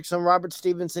the metrics on Robert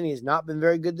Stevenson, he has not been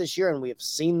very good this year, and we have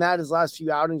seen that his last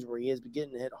few outings where he has been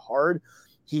getting hit hard.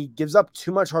 He gives up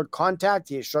too much hard contact.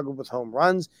 He has struggled with home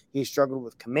runs. He has struggled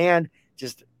with command.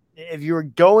 Just if you were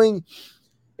going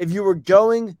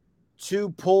to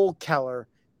pull Keller,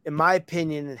 in my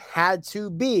opinion, it had to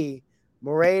be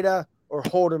Moreta or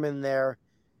Holderman there.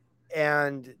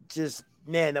 And just,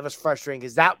 man, that was frustrating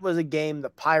because that was a game the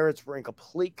Pirates were in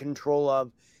complete control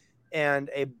of, and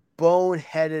a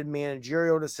boneheaded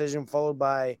managerial decision followed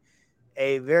by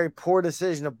a very poor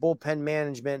decision of bullpen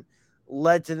management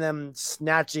led to them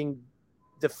snatching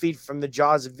defeat from the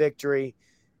jaws of victory.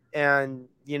 And,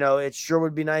 you know, it sure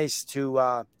would be nice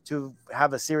to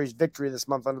have a series victory this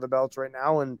month under the belts right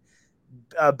now, and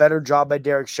a better job by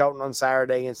Derek Shelton on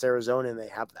Saturday against Arizona, and they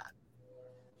have that.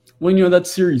 Well, you know, that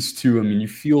series too, I mean, you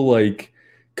feel like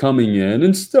coming in,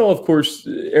 and still, of course,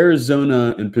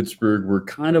 Arizona and Pittsburgh were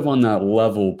kind of on that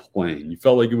level playing. You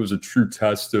felt like it was a true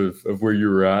test of where you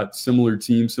were at. Similar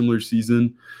team, similar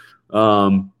season,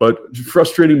 but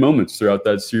frustrating moments throughout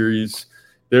that series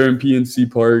there in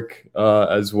PNC Park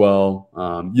as well.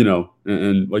 You know,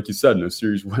 and like you said, no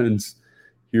series wins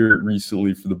here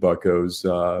recently for the Buccos,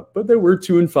 but they were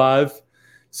 2-5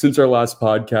 since our last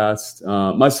podcast.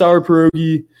 My sour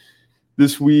pierogi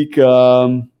this week,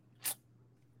 I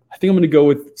think I'm going to go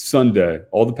with Sunday.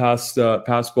 All the pass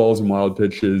balls and wild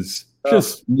pitches,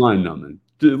 just mind-numbing.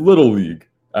 Little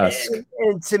League-esque.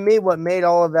 And to me, what made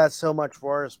all of that so much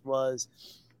worse was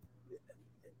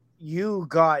you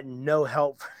got no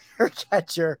help from your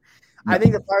catcher. I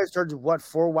think the Pirates started,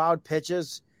 4 wild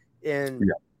pitches, and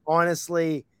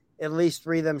honestly, at least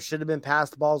 3 of them should have been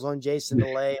passed balls on Jason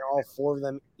DeLay, and all 4 of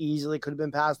them easily could have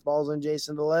been passed balls on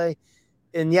Jason DeLay.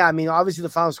 And yeah, I mean, obviously the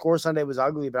final score Sunday was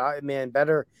ugly, but man,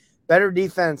 better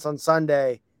defense on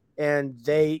Sunday, and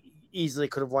they easily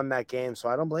could have won that game. So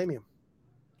I don't blame you.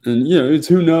 And you know, it's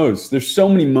who knows. There's so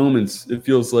many moments it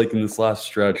feels like in this last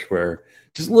stretch where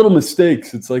just little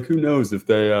mistakes. It's like, who knows if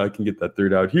they can get that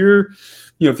third out here.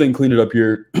 You know, if they can clean it up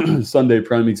here, Sunday,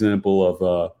 prime example of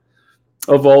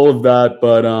all of that.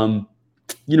 But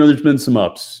you know, there's been some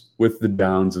ups with the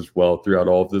downs as well throughout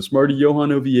all of this. Marty,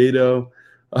 Johan Oviedo,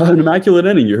 an immaculate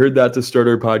inning. You heard that to start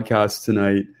our podcast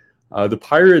tonight. The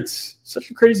Pirates,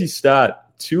 such a crazy stat,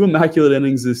 2 immaculate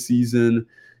innings this season.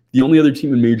 The only other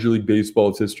team in Major League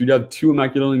Baseball's history to have 2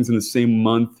 immaculate innings in the same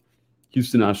month,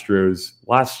 Houston Astros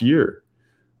last year.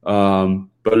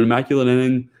 But an immaculate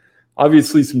inning,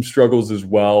 obviously some struggles as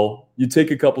well. You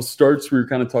take a couple starts, we were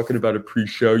kind of talking about a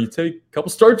pre-show. You take a couple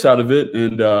starts out of it,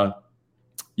 and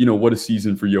what a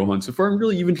season for Johan so far, and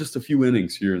really even just a few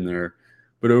innings here and there.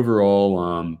 But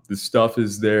overall, the stuff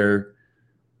is there.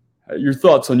 Your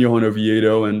thoughts on Johan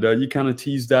Oviedo, and you kind of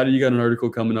teased that. You got an article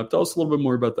coming up. Tell us a little bit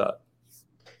more about that.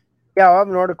 Yeah, I'll have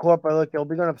an article up. It'll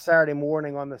be going up Saturday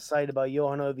morning on the site about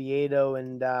Johan Oviedo,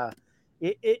 and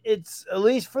it's, at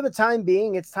least for the time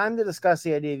being, it's time to discuss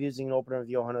the idea of using an opener with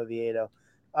Johan Oviedo.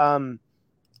 Overall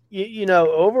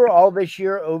this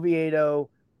year, Oviedo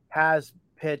has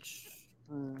pitched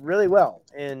really well,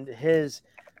 and his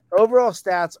overall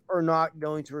stats are not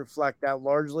going to reflect that,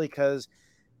 largely because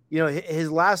his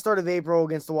last start of April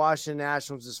against the Washington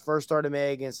Nationals, his first start of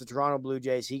May against the Toronto Blue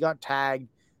Jays, he got tagged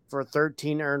for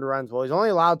 13 earned runs. Well, he's only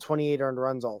allowed 28 earned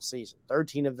runs all season.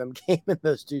 13 of them came in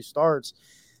those 2 starts.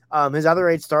 His other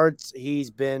 8 starts,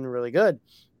 he's been really good.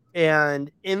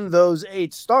 And in those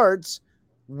 8 starts,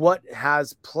 what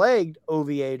has plagued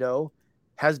Oviedo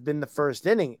has been the first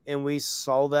inning. And we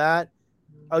saw that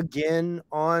again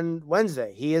on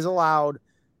Wednesday. He has allowed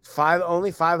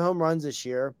only 5 home runs this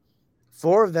year.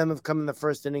 4 of them have come in the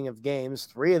first inning of games,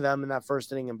 3 of them in that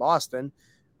first inning in Boston.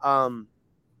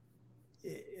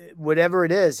 Whatever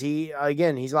it is,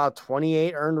 he's allowed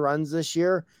 28 earned runs this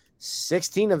year.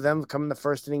 16 of them have come in the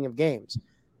first inning of games.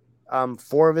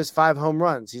 4 of his 5 home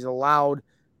runs. He's allowed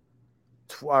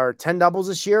 10 doubles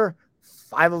this year.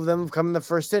 5 of them have come in the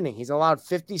first inning. He's allowed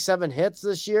 57 hits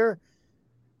this year.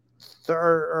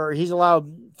 He's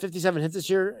allowed 57 hits this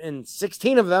year, and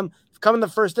 16 of them have come in the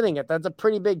first inning. That's a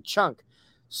pretty big chunk.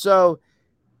 So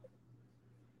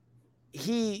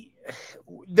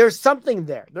there's something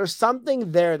there. There's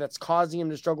something there that's causing him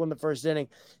to struggle in the first inning,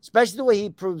 especially the way he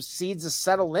proceeds to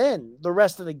settle in the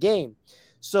rest of the game.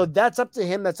 So that's up to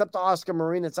him. That's up to Oscar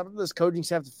Marin. That's up to this coaching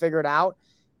staff to figure it out.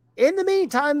 In the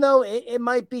meantime, though, it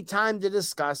might be time to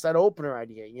discuss that opener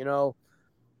idea.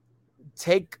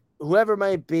 Take whoever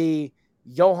might be,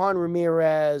 Johan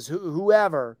Ramirez,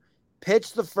 whoever,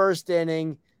 pitch the first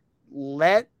inning,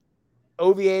 let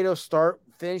Oviedo start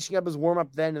finishing up his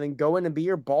warm-up then, and then go in and be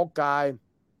your bulk guy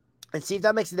and see if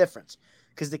that makes a difference.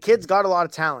 Because the kid's got a lot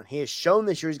of talent. He has shown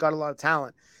this year he's got a lot of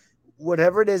talent.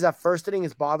 Whatever it is, that first inning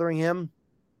is bothering him.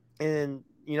 And,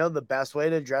 the best way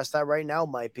to address that right now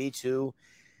might be to,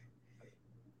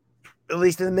 at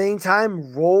least in the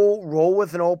meantime, roll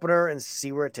with an opener and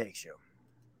see where it takes you.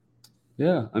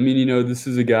 Yeah. I mean, this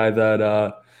is a guy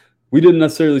that we didn't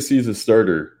necessarily see as a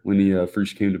starter when he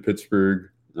first came to Pittsburgh.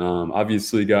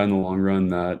 Obviously a guy in the long run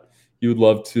that you would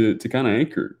love to kind of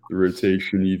anchor the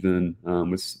rotation, even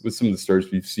with some of the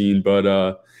starts we've seen.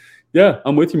 But yeah,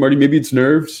 I'm with you, Marty. Maybe it's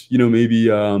nerves. Maybe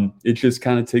it just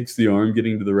kind of takes the arm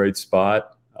getting to the right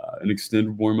spot, an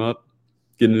extended warm up,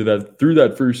 getting to that through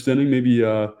that first inning. Maybe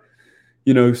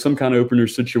some kind of opener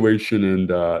situation,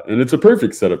 and it's a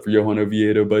perfect setup for Johan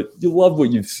Oviedo. But you love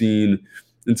what you've seen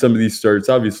in some of these starts.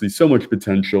 Obviously, so much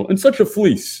potential and such a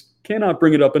fleece. Cannot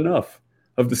bring it up enough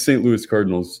of the St. Louis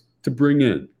Cardinals to bring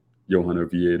in Johan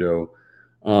Oviedo.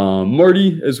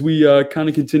 Marty, as we kind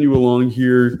of continue along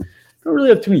here, don't really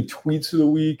have too many tweets of the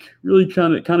week. Really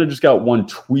kind of just got one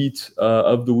tweet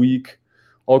of the week,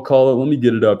 I'll call it. Let me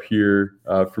get it up here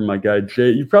from my guy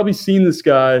Jay. You've probably seen this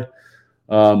guy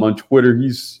on Twitter.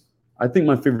 He's, I think,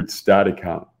 my favorite stat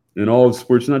account in all of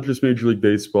sports, not just Major League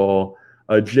Baseball.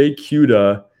 Jay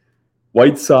Cuda,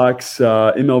 White Sox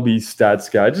MLB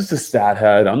stats guy, just a stat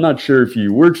head. I'm not sure if he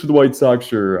works for the White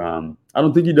Sox or I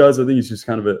don't think he does. I think he's just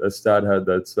kind of a stat head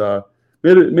that's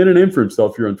made a name for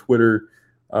himself here on Twitter.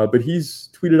 But he's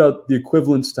tweeted out the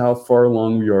equivalence to how far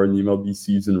along we are in the MLB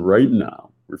season right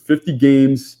now. We're 50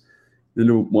 games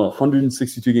into a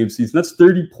 162-game season. That's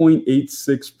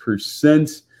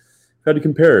 30.86%. Had to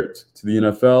compare it to the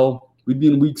NFL. We'd be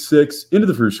in week 6 into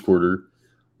the first quarter.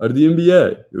 Out of the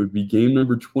NBA, it would be game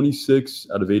number 26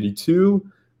 out of 82,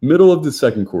 middle of the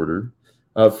second quarter,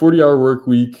 40-hour work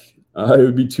week. It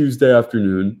would be Tuesday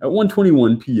afternoon at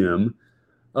 1:21 p.m.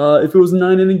 If it was a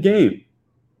 9-inning game,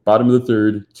 bottom of the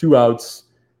third, 2 outs,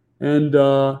 and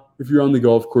if you're on the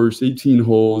golf course, 18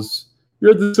 holes,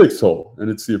 you're at the 6th hole, and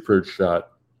it's the approach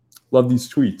shot. Love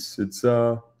these tweets. It's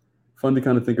fun to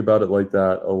kind of think about it like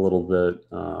that a little bit.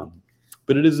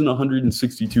 But it is an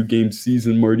 162-game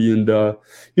season, Marty, and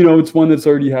it's one that's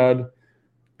already had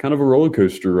kind of a roller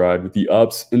coaster ride with the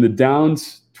ups and the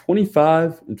downs.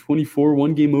 25 and 24,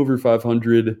 one game over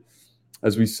 500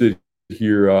 as we sit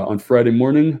here on Friday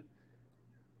morning.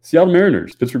 Seattle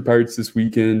Mariners, Pittsburgh Pirates this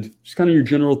weekend. Just kind of your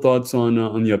general thoughts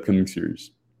on the upcoming series.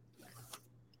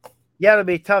 Yeah, it'll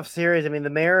be a tough series. I mean, the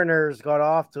Mariners got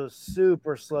off to a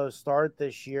super slow start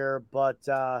this year, but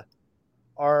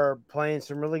are playing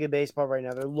some really good baseball right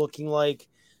now. They're looking like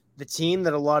the team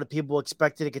that a lot of people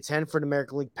expected to contend for the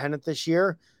American League pennant this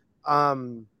year.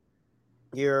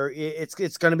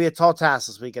 It's going to be a tall task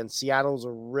this weekend. Seattle's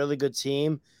a really good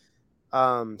team.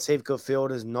 Safeco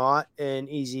Field is not an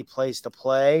easy place to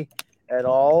play at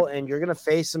all, and you're going to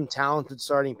face some talented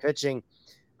starting pitching.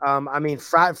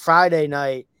 Friday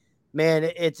night, man,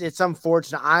 it's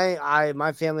unfortunate.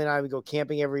 My family and I, we go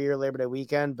camping every year Labor Day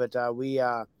weekend, but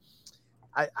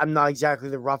I'm not exactly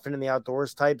the roughing in the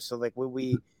outdoors type. So like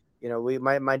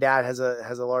my dad has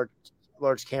a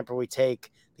large camper we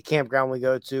take. The campground we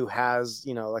go to has,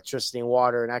 electricity and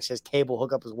water and actually has cable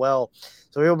hookup as well.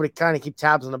 So we're able to kind of keep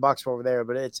tabs on the Bucks over there.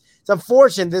 But it's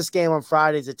unfortunate this game on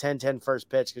Friday is a 10-10 first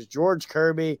pitch because George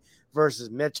Kirby versus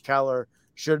Mitch Keller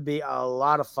should be a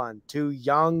lot of fun. Two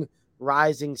young,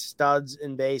 rising studs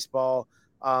in baseball.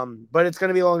 But it's going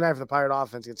to be a long night for the Pirate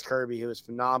offense against Kirby, who is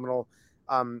phenomenal.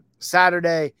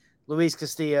 Saturday, Luis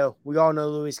Castillo. We all know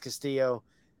Luis Castillo.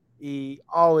 He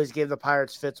always gave the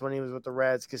Pirates fits when he was with the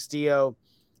Reds. Castillo,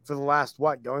 for the last,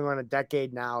 going on a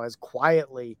decade now, has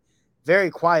very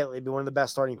quietly been one of the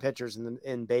best starting pitchers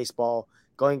in baseball,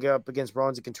 going up against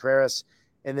Roansy Contreras.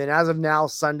 And then as of now,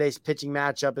 Sunday's pitching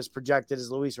matchup is projected as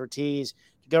Luis Ortiz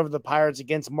to go over the Pirates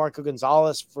against Marco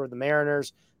Gonzalez for the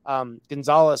Mariners.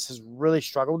 Gonzalez has really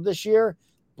struggled this year,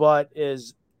 but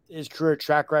his career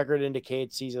track record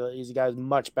indicates he's a guy who's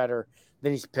much better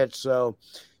than he's pitched. So,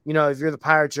 if you're the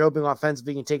Pirates, you're hoping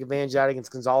offensively you can take advantage of that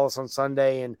against Gonzalez on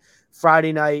Sunday. And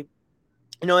Friday night,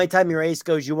 anytime your ace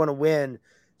goes, you want to win.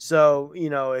 So,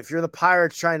 if you're the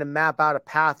Pirates trying to map out a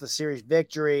path to series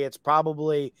victory, it's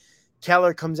probably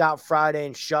Keller comes out Friday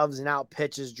and shoves and out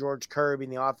pitches George Kirby,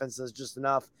 and the offense does just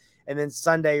enough. And then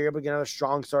Sunday, you're able to get another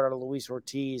strong start out of Luis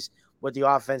Ortiz with the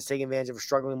offense taking advantage of a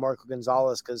struggling Marco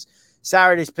Gonzalez. Because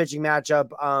Saturday's pitching matchup,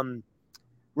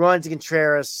 Roansy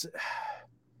Contreras,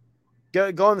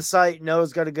 go on the site.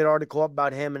 Noah's got a good article up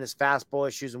about him and his fastball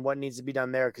issues and what needs to be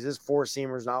done there because his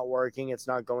four-seamer is not working. It's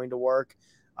not going to work.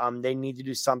 They need to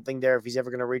do something there if he's ever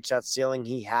going to reach that ceiling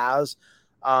he has.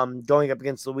 Going up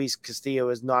against Luis Castillo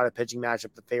is not a pitching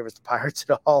matchup that favors the Pirates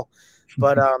at all.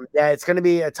 But, it's going to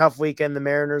be a tough weekend. The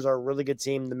Mariners are a really good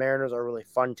team. The Mariners are a really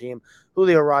fun team.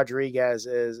 Julio Rodriguez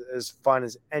is as fun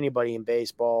as anybody in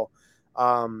baseball.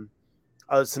 Some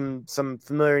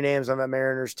familiar names on that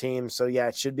Mariners team. So,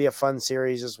 it should be a fun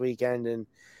series this weekend. And,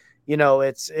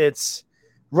 it's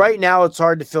right now it's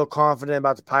hard to feel confident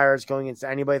about the Pirates going against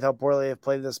anybody with how poorly they've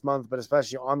played this month, but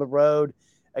especially on the road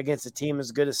against a team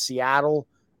as good as Seattle.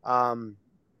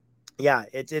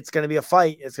 It's going to be a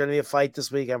fight. It's going to be a fight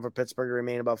this weekend for Pittsburgh to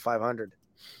remain above 500.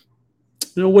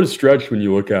 What a stretch when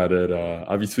you look at it.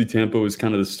 Obviously, Tampa was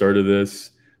kind of the start of this.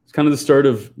 It's kind of the start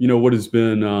of, what has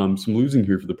been some losing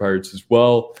here for the Pirates as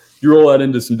well. You roll that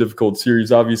into some difficult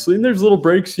series, obviously, and there's little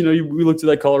breaks. We looked at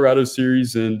that Colorado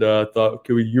series and thought,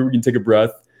 okay, we can take a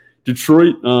breath.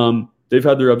 Detroit, they've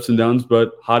had their ups and downs,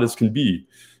 but hot as can be.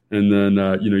 And then,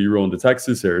 you roll into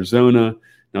Texas, Arizona,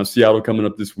 now Seattle coming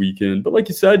up this weekend. But like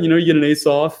you said, you get an ace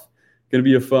off. Going to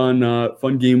be a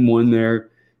fun game one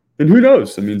there. And who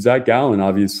knows? Zach Gallen,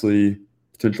 obviously,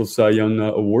 potential Cy Young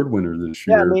award winner this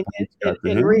year. Yeah,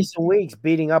 in recent weeks,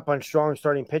 beating up on strong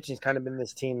starting pitching has kind of been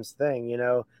this team's thing.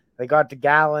 They got to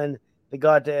Gallen, they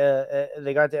got to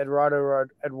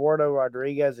Eduardo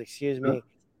Rodriguez. Excuse me.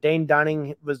 Dane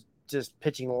Dunning was just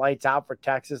pitching lights out for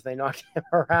Texas. They knocked him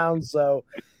around. So,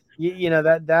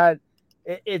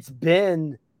 it's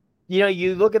been.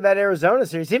 You look at that Arizona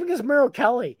series, even against Merrill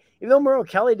Kelly. Even though Merrill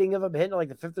Kelly didn't give up a hit in like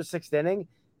the fifth or sixth inning,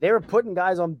 they were putting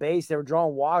guys on base. They were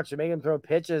drawing walks. They're making them throw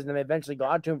pitches, and then they eventually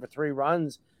got to him for 3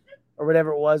 runs or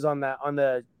whatever it was on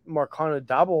the Marcano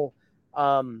double.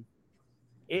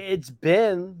 It's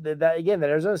been that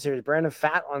Arizona series. Brandon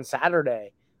Pfaadt on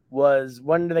Saturday was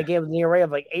one of the games in the array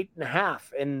of like 8.5,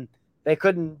 and they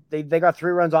couldn't. They got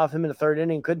 3 runs off him in the third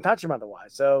inning, couldn't touch him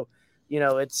otherwise. So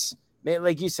it's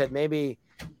like you said, maybe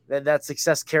that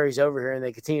success carries over here, and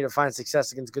they continue to find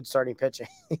success against good starting pitching.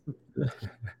 It'll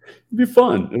be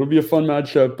fun. It'll be a fun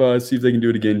matchup. See if they can do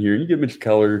it again here. You get Mitch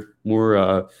Keller,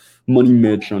 more money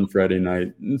Mitch on Friday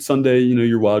night. And Sunday,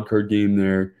 your wild card game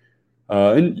there.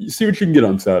 And you see what you can get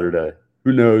on Saturday.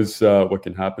 Who knows what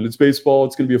can happen. It's baseball.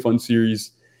 It's going to be a fun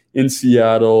series in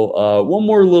Seattle. One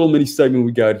more little mini segment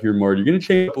we got here, Marty. You're going to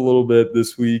change up a little bit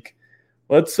this week.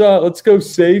 Let's go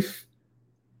safe,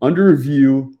 under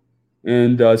review,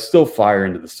 and still fire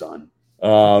into the sun.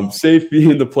 Safe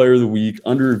being the player of the week,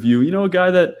 under review. A guy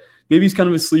that maybe he's kind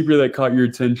of a sleeper that caught your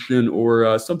attention,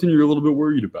 or something you're a little bit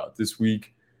worried about this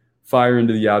week. Fire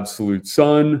into the absolute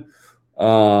sun.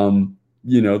 The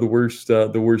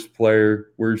worst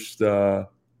player, worst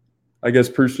I guess,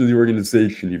 person of the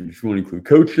organization, even if you want to include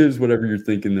coaches, whatever you're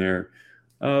thinking there.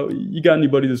 You got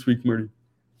anybody this week, Marty?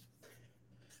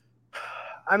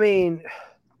 I mean,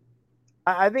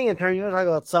 I think in terms, you're talking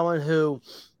about someone who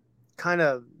kind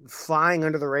of flying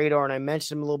under the radar, and I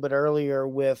mentioned him a little bit earlier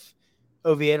with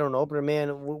Oviedo and opener.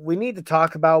 Man, we need to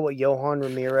talk about what Johan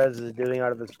Ramirez is doing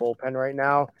out of this bullpen right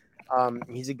now.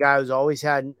 He's a guy who's always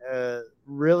had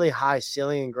really high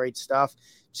ceiling and great stuff.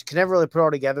 Just can never really put it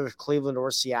all together with Cleveland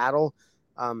or Seattle.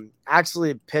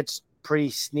 Actually pitched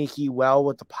pretty sneaky well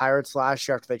with the Pirates last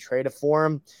year after they traded for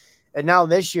him. And now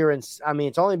this year, it's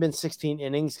only been 16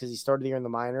 innings because he started the year in the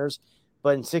minors.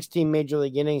 But in 16 major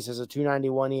league innings, has a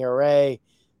 2.91 ERA.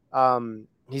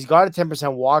 He's got a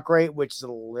 10% walk rate, which is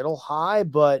a little high,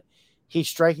 but he's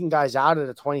striking guys out at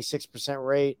a 26%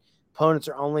 rate. Opponents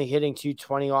are only hitting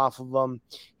 220 off of him.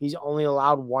 He's only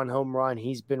allowed 1 home run.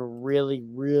 He's been really,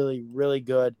 really, really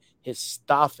good. His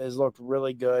stuff has looked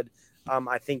really good.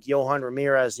 I think Johan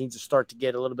Ramirez needs to start to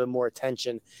get a little bit more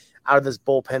attention out of this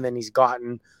bullpen than he's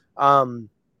gotten. As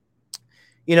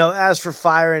for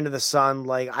fire into the sun,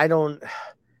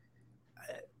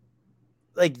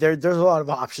 there's a lot of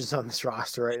options on this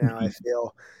roster right now, I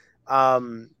feel.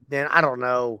 Man, I don't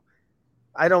know.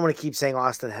 I don't want to keep saying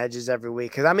Austin Hedges every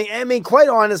week because I mean, quite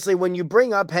honestly, when you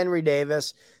bring up Henry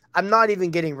Davis, I'm not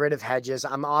even getting rid of Hedges.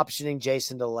 I'm optioning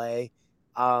Jason DeLay.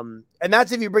 And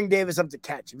that's if you bring Davis up to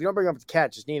catch. If you don't bring him up to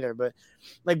catch, it's neither. But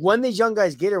when these young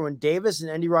guys get here, when Davis and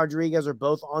Andy Rodriguez are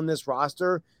both on this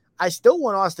roster, I still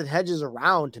want Austin Hedges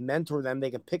around to mentor them.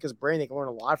 They can pick his brain. They can learn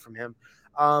a lot from him.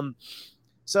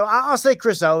 So I'll say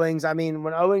Chris Owings. I mean,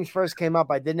 when Owings first came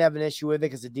up, I didn't have an issue with it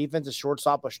because the defensive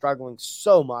shortstop was struggling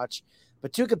so much.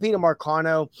 But Tucupita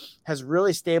Marcano has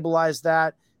really stabilized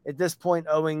that. At this point,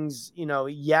 Owings,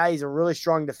 he's a really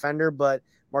strong defender, but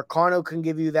Marcano can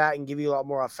give you that and give you a lot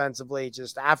more offensively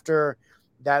just after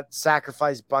that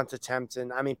sacrifice bunt attempt.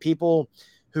 And, I mean, people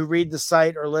who read the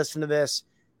site or listen to this,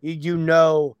 you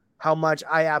know how much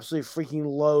I absolutely freaking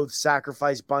loathe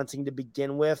sacrifice bunting to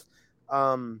begin with.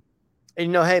 And,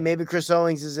 hey, maybe Chris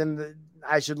Owings is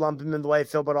I should lump him in the way I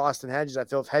feel about Austin Hedges. I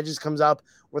feel if Hedges comes up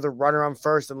with a runner on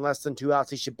first and less than 2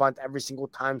 outs, he should bunt every single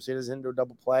time so he doesn't do a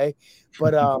double play.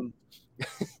 But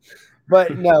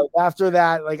but no, after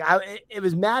that, it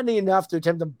was maddening enough to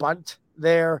attempt to bunt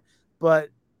there, but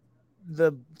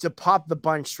to pop the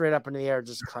bunt straight up in the air,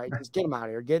 just get him out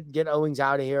of here. Get Owings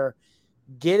out of here.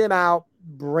 Get him out,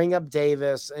 bring up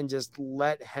Davis, and just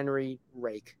let Henry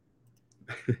rake.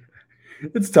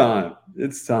 It's time.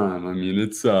 I mean,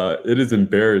 it is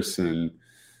embarrassing,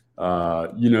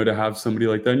 to have somebody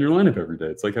like that in your lineup every day.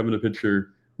 It's like having a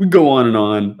pitcher. We go on and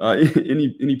on.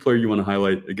 Any player you want to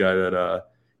highlight, a guy that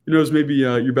is maybe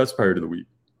your best pirate of the week?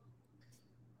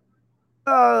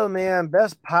 Oh man,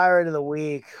 best pirate of the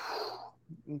week.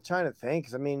 I'm trying to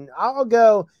think. I mean, I'll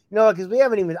go. Because we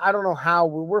haven't even. I don't know how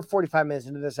we're 45 minutes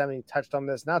into this. I haven't even touched on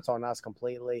this. And that's on us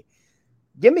completely.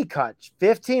 Give me Kutch.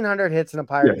 1,500 hits in a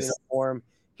Pirate uniform.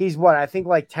 He's I think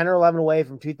 10 or 11 away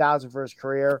from 2,000 for his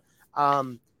career.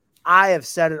 I have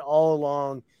said it all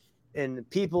along, and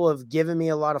people have given me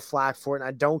a lot of flack for it, and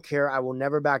I don't care. I will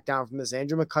never back down from this.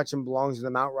 Andrew McCutchen belongs in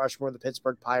the Mount Rushmore of the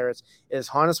Pittsburgh Pirates. It is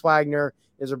Honus Wagner,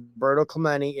 it is Roberto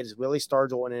Clemente, it is Willie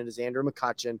Stargell, and it is Andrew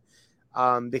McCutchen.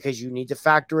 Because you need to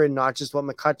factor in not just what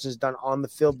McCutchen has done on the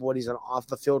field, but what he's done off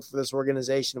the field for this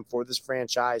organization and for this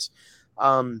franchise.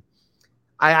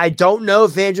 I don't know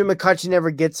if Andrew McCutchen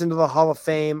ever gets into the Hall of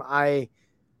Fame. I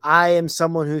am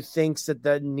someone who thinks that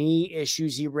the knee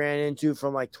issues he ran into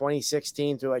from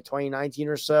 2016 through 2019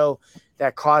 or so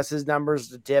that caused his numbers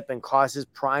to dip and caused his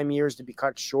prime years to be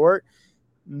cut short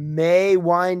may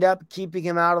wind up keeping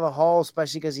him out of the Hall,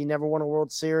 especially because he never won a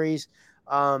World Series.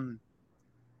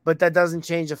 But that doesn't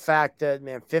change the fact that,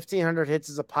 1,500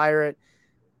 hits as a Pirate.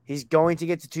 He's going to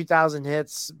get to 2,000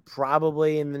 hits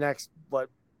probably in the next,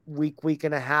 week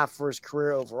and a half for his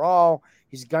career overall.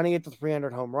 He's going to get to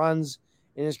 300 home runs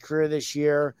in his career this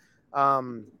year.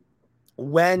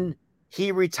 When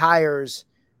he retires,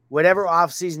 whatever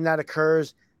offseason that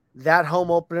occurs, that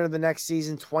home opener the next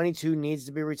season, 22, needs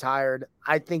to be retired.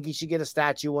 I think he should get a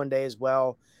statue one day as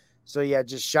well. So, yeah,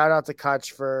 just shout out to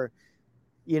Kutch for,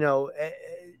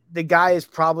 the guy is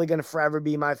probably going to forever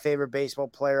be my favorite baseball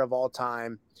player of all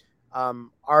time.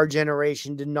 Our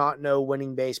generation did not know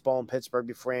winning baseball in Pittsburgh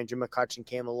before Andrew McCutchen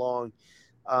came along.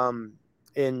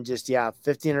 And just,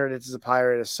 1,500 hits as a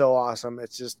Pirate is so awesome.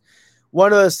 It's just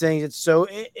one of those things.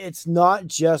 It's not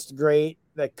just great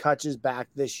that Kutch is back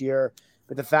this year,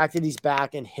 but the fact that he's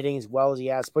back and hitting as well as he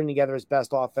has, putting together his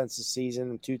best offensive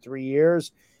season in 2-3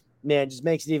 years, man, just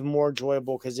makes it even more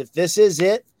enjoyable. Because if this is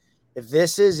it, If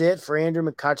this is it for Andrew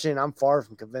McCutchen, I'm far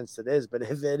from convinced it is, but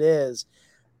if it is,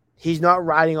 he's not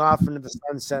riding off into the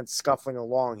sunset, scuffling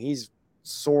along. He's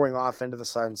soaring off into the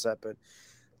sunset. But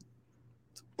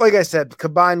like I said,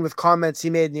 combined with comments he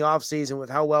made in the offseason with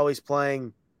how well he's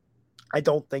playing, I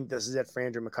don't think this is it for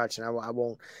Andrew McCutchen.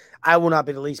 I will not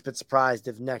be the least bit surprised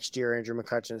if next year Andrew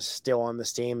McCutchen is still on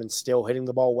this team and still hitting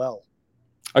the ball well.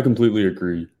 I completely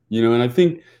agree. And I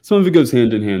think some of it goes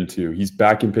hand in hand too. He's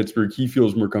back in Pittsburgh. He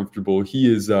feels more comfortable. He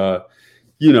is, so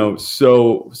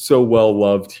well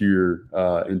loved here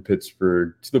in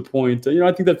Pittsburgh to the point.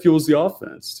 I think that fuels the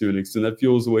offense to an extent. That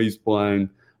fuels the way he's playing.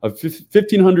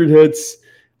 1,500 hits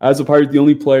as a Pirate, the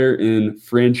only player in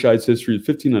franchise history with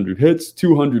 1,500 hits,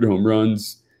 200 home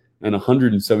runs, and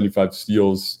 175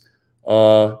 steals.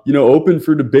 Open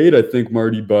for debate, I think,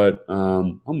 Marty, but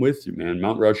I'm with you, man.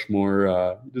 Mount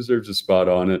Rushmore deserves a spot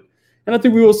on it. And I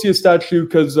think we will see a statue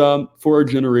because for our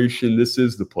generation, this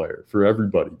is the player for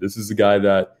everybody. This is the guy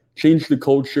that changed the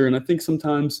culture. And I think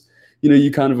sometimes,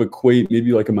 you kind of equate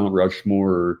maybe like a Mount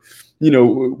Rushmore or,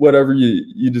 whatever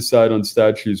you decide on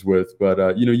statues with.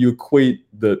 But, you equate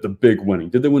the big winning.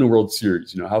 Did they win a World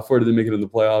Series? How far did they make it in the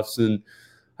playoffs? And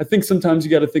I think sometimes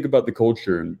you got to think about the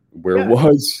culture and where it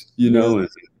was, And,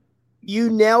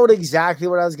 you nailed exactly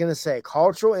what I was going to say.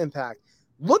 Cultural impact.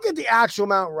 Look at the actual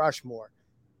Mount Rushmore.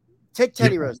 Take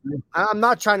Teddy Roosevelt. I'm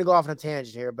not trying to go off on a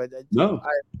tangent here, but no,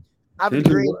 I've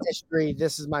agreed and disagreed.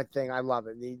 This is my thing. I love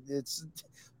it.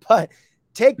 But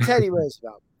take Teddy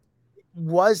Roosevelt.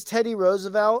 Was Teddy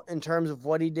Roosevelt, in terms of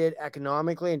what he did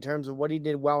economically, in terms of what he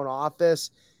did well in office,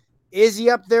 is he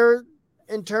up there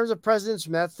in terms of presidents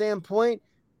from that standpoint?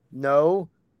 No.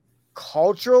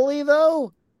 Culturally,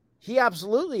 though, he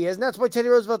absolutely is. And that's why Teddy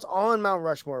Roosevelt's on Mount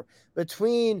Rushmore.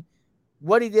 Between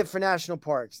what he did for national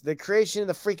parks, the creation of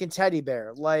the freaking teddy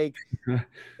bear, like the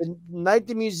Night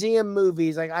the Museum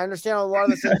movies. Like, I understand a lot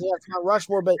of the things that's Mount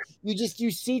Rushmore, but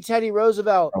you see Teddy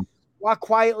Roosevelt walk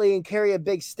quietly and carry a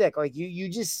big stick. Like you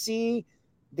just see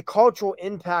the cultural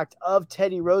impact of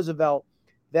Teddy Roosevelt,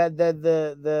 that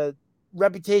the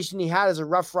reputation he had as a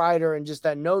Rough Rider and just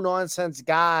that no-nonsense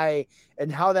guy,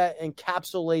 and how that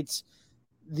encapsulates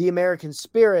the American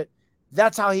spirit.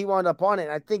 That's how he wound up on it.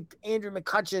 And I think Andrew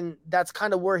McCutchen, that's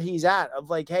kind of where he's at, of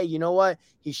like, hey, you know what?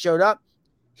 He showed up.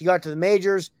 He got to the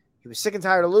majors. He was sick and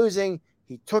tired of losing.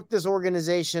 He took this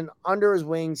organization under his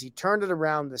wings. He turned it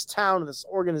around, this town, this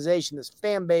organization, this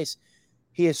fan base.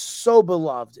 He is so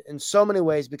beloved in so many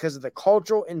ways because of the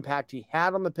cultural impact he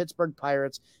had on the Pittsburgh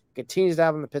Pirates, continues to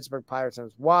have on the Pittsburgh Pirates, and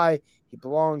that's why he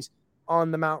belongs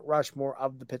on the Mount Rushmore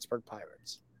of the Pittsburgh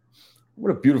Pirates. What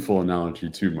a beautiful analogy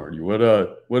too, Marty. What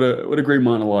a great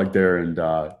monologue there. And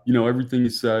everything you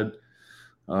said,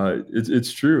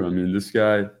 it's true. I mean, this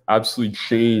guy absolutely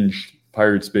changed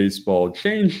Pirates baseball,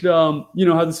 changed how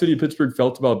the city of Pittsburgh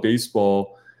felt about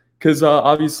baseball, because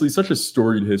obviously such a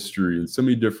storied history and so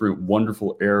many different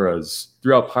wonderful eras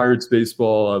throughout Pirates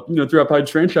baseball, throughout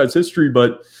Pirates franchise history.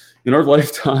 But in our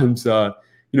lifetimes,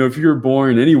 if you were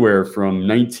born anywhere from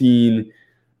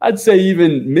I'd say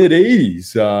even mid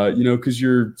 80s, because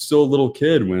you're still a little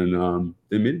kid when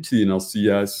they made it to the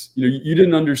NLCS. You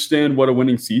didn't understand what a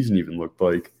winning season even looked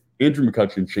like. Andrew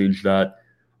McCutchen changed that.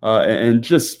 And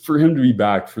just for him to be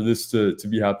back, for this to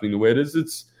be happening the way it is,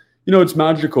 it's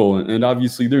magical. And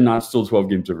obviously they're not still 12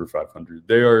 games over 500.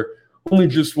 They are only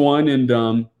just one and,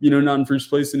 not in first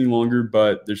place any longer,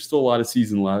 but there's still a lot of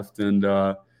season left. And,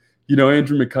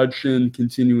 Andrew McCutchen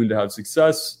continuing to have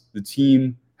success, the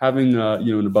team having,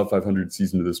 an above 500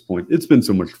 season to this point. It's been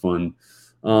so much fun.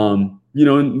 And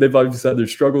they've obviously had their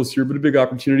struggles here, but a big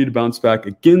opportunity to bounce back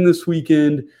again this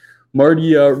weekend.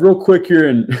 Marty, real quick here,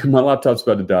 and my laptop's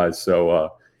about to die,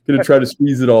 so going to try to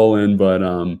squeeze it all in. But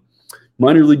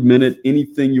minor league minute,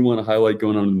 anything you want to highlight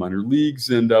going on in the minor leagues?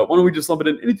 And why don't we just lump it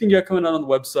in? Anything you got coming out on the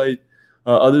website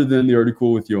other than the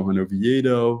article with Johan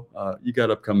Oviedo you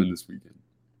got upcoming this weekend?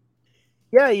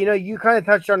 Yeah, you kind of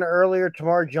touched on it earlier.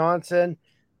 Tamar Johnson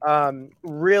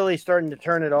really starting to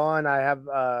turn it on. I have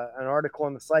an article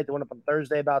on the site that went up on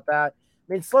Thursday about that.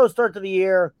 I mean, slow start to the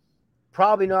year.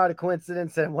 Probably not a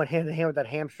coincidence that it went hand in hand with that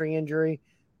hamstring injury.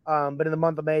 But in the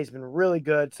month of May, he's been really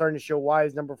good, starting to show why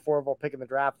he's number 4 overall pick in the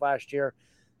draft last year,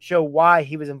 show why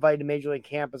he was invited to Major League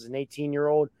camp as an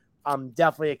 18-year-old.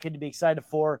 Definitely a kid to be excited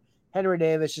for. Henry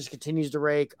Davis just continues to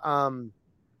rake. One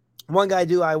guy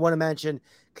I want to mention,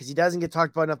 because he doesn't get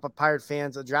talked about enough by Pirate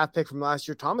fans, a draft pick from last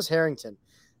year, Thomas Harrington.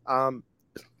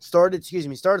 Started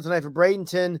tonight for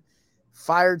Bradenton,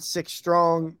 fired 6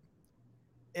 strong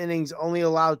innings, only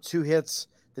allowed 2 hits,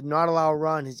 did not allow a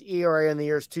run. His ERA in the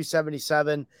year is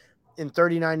 2.77. In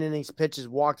 39 innings pitched, his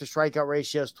walk to strikeout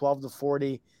ratio is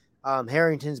 12-40.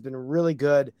 Harrington's been really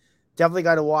good. Definitely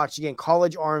got to watch. Again,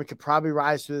 College Arm could probably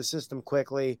rise through the system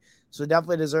quickly. So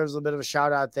definitely deserves a little bit of a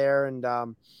shout out there. And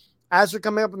as we're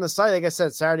coming up on the site, like I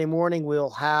said, Saturday morning, we'll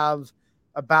have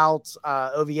about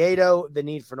Oviedo, the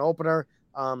need for an opener.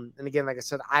 And again, like I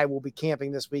said, I will be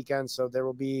camping this weekend. So there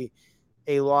will be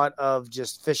a lot of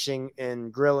just fishing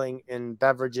and grilling and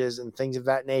beverages and things of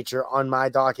that nature on my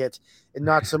docket, and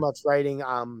not so much writing.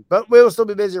 But we will still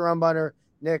be busy around Bunter,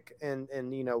 Nick, and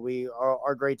we are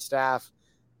our great staff,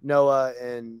 Noah,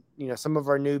 and some of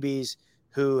our newbies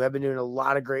who have been doing a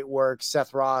lot of great work.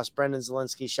 Seth Ross, Brendan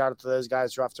Zielinski, shout out to those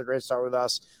guys who are off to a great start with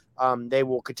us. They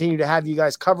will continue to have you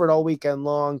guys covered all weekend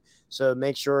long. So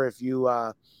make sure if you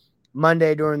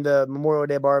Monday during the Memorial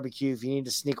Day barbecue, if you need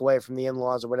to sneak away from the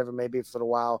in-laws or whatever it may be for a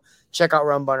while, check out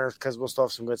Rum Bunter because we'll still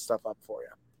have some good stuff up for you.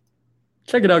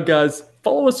 Check it out, guys.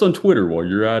 Follow us on Twitter while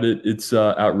you're at it. It's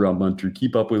at Rum Bunter.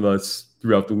 Keep up with us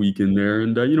throughout the weekend there.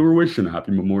 And, we're wishing a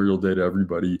happy Memorial Day to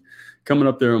everybody coming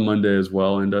up there on Monday as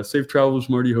well. And safe travels,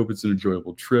 Marty. Hope it's an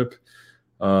enjoyable trip.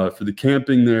 For the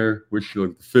camping there, wish you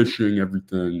luck, the fishing,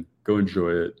 everything. Go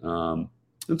enjoy it.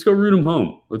 Let's go root them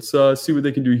home. Let's see what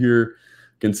they can do here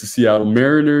against the Seattle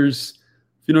Mariners.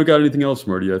 If you don't got anything else,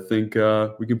 Marty, I think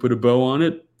we can put a bow on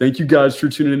it. Thank you guys for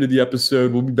tuning into the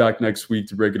episode. We'll be back next week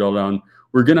to break it all down.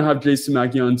 We're going to have Jason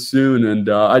Mackey on soon, and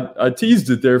I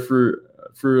teased it there for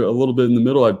a little bit in the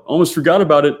middle. I almost forgot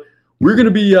about it. We're going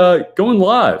to be going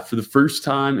live for the first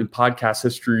time in podcast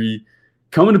history,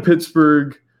 coming to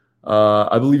Pittsburgh.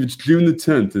 I believe it's June the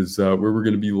 10th is where we're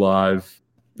going to be live.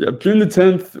 Yeah, June the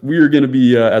 10th, we are going to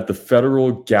be at the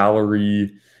Federal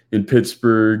Gallery in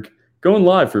Pittsburgh, going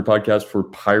live for a podcast for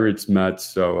Pirates Mets.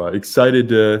 So excited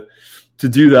to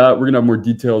do that. We're gonna have more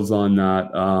details on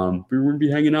that. We're gonna be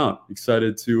hanging out.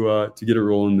 Excited to get it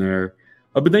rolling there.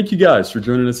 But thank you guys for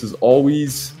joining us as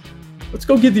always. Let's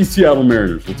go get these Seattle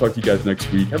Mariners. We'll talk to you guys next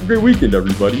week. Have a great weekend,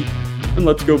 everybody, and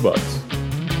let's go Bucks.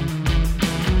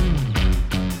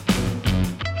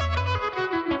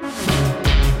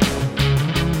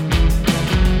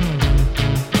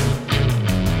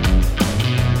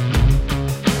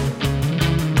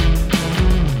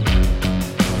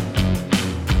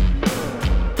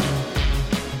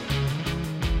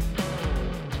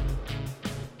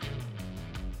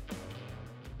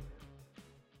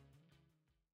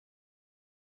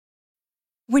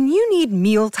 When you need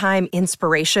mealtime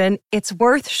inspiration, it's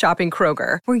worth shopping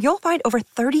Kroger, where you'll find over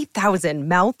 30,000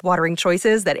 mouth-watering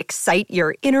choices that excite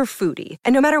your inner foodie.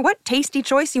 And no matter what tasty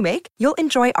choice you make, you'll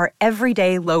enjoy our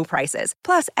everyday low prices,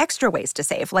 plus extra ways to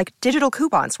save, like digital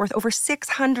coupons worth over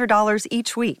 $600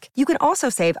 each week. You can also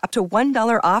save up to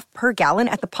 $1 off per gallon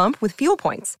at the pump with fuel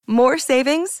points. More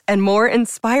savings and more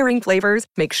inspiring flavors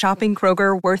make shopping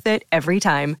Kroger worth it every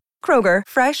time. Kroger,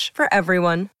 fresh for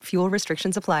everyone. Fuel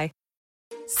restrictions apply.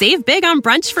 Save big on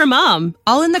brunch for mom,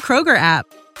 all in the Kroger app.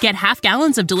 Get half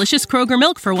gallons of delicious Kroger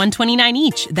milk for $1.29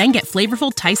 each. Then get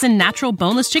flavorful Tyson natural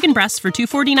boneless chicken breasts for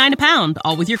 $2.49 a pound,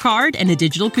 all with your card and a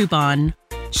digital coupon.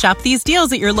 Shop these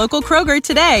deals at your local Kroger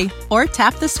today, or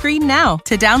tap the screen now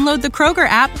to download the Kroger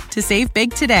app to save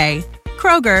big today.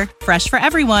 Kroger, fresh for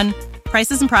everyone.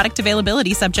 Prices and product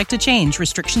availability subject to change.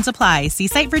 Restrictions apply. See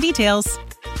site for details.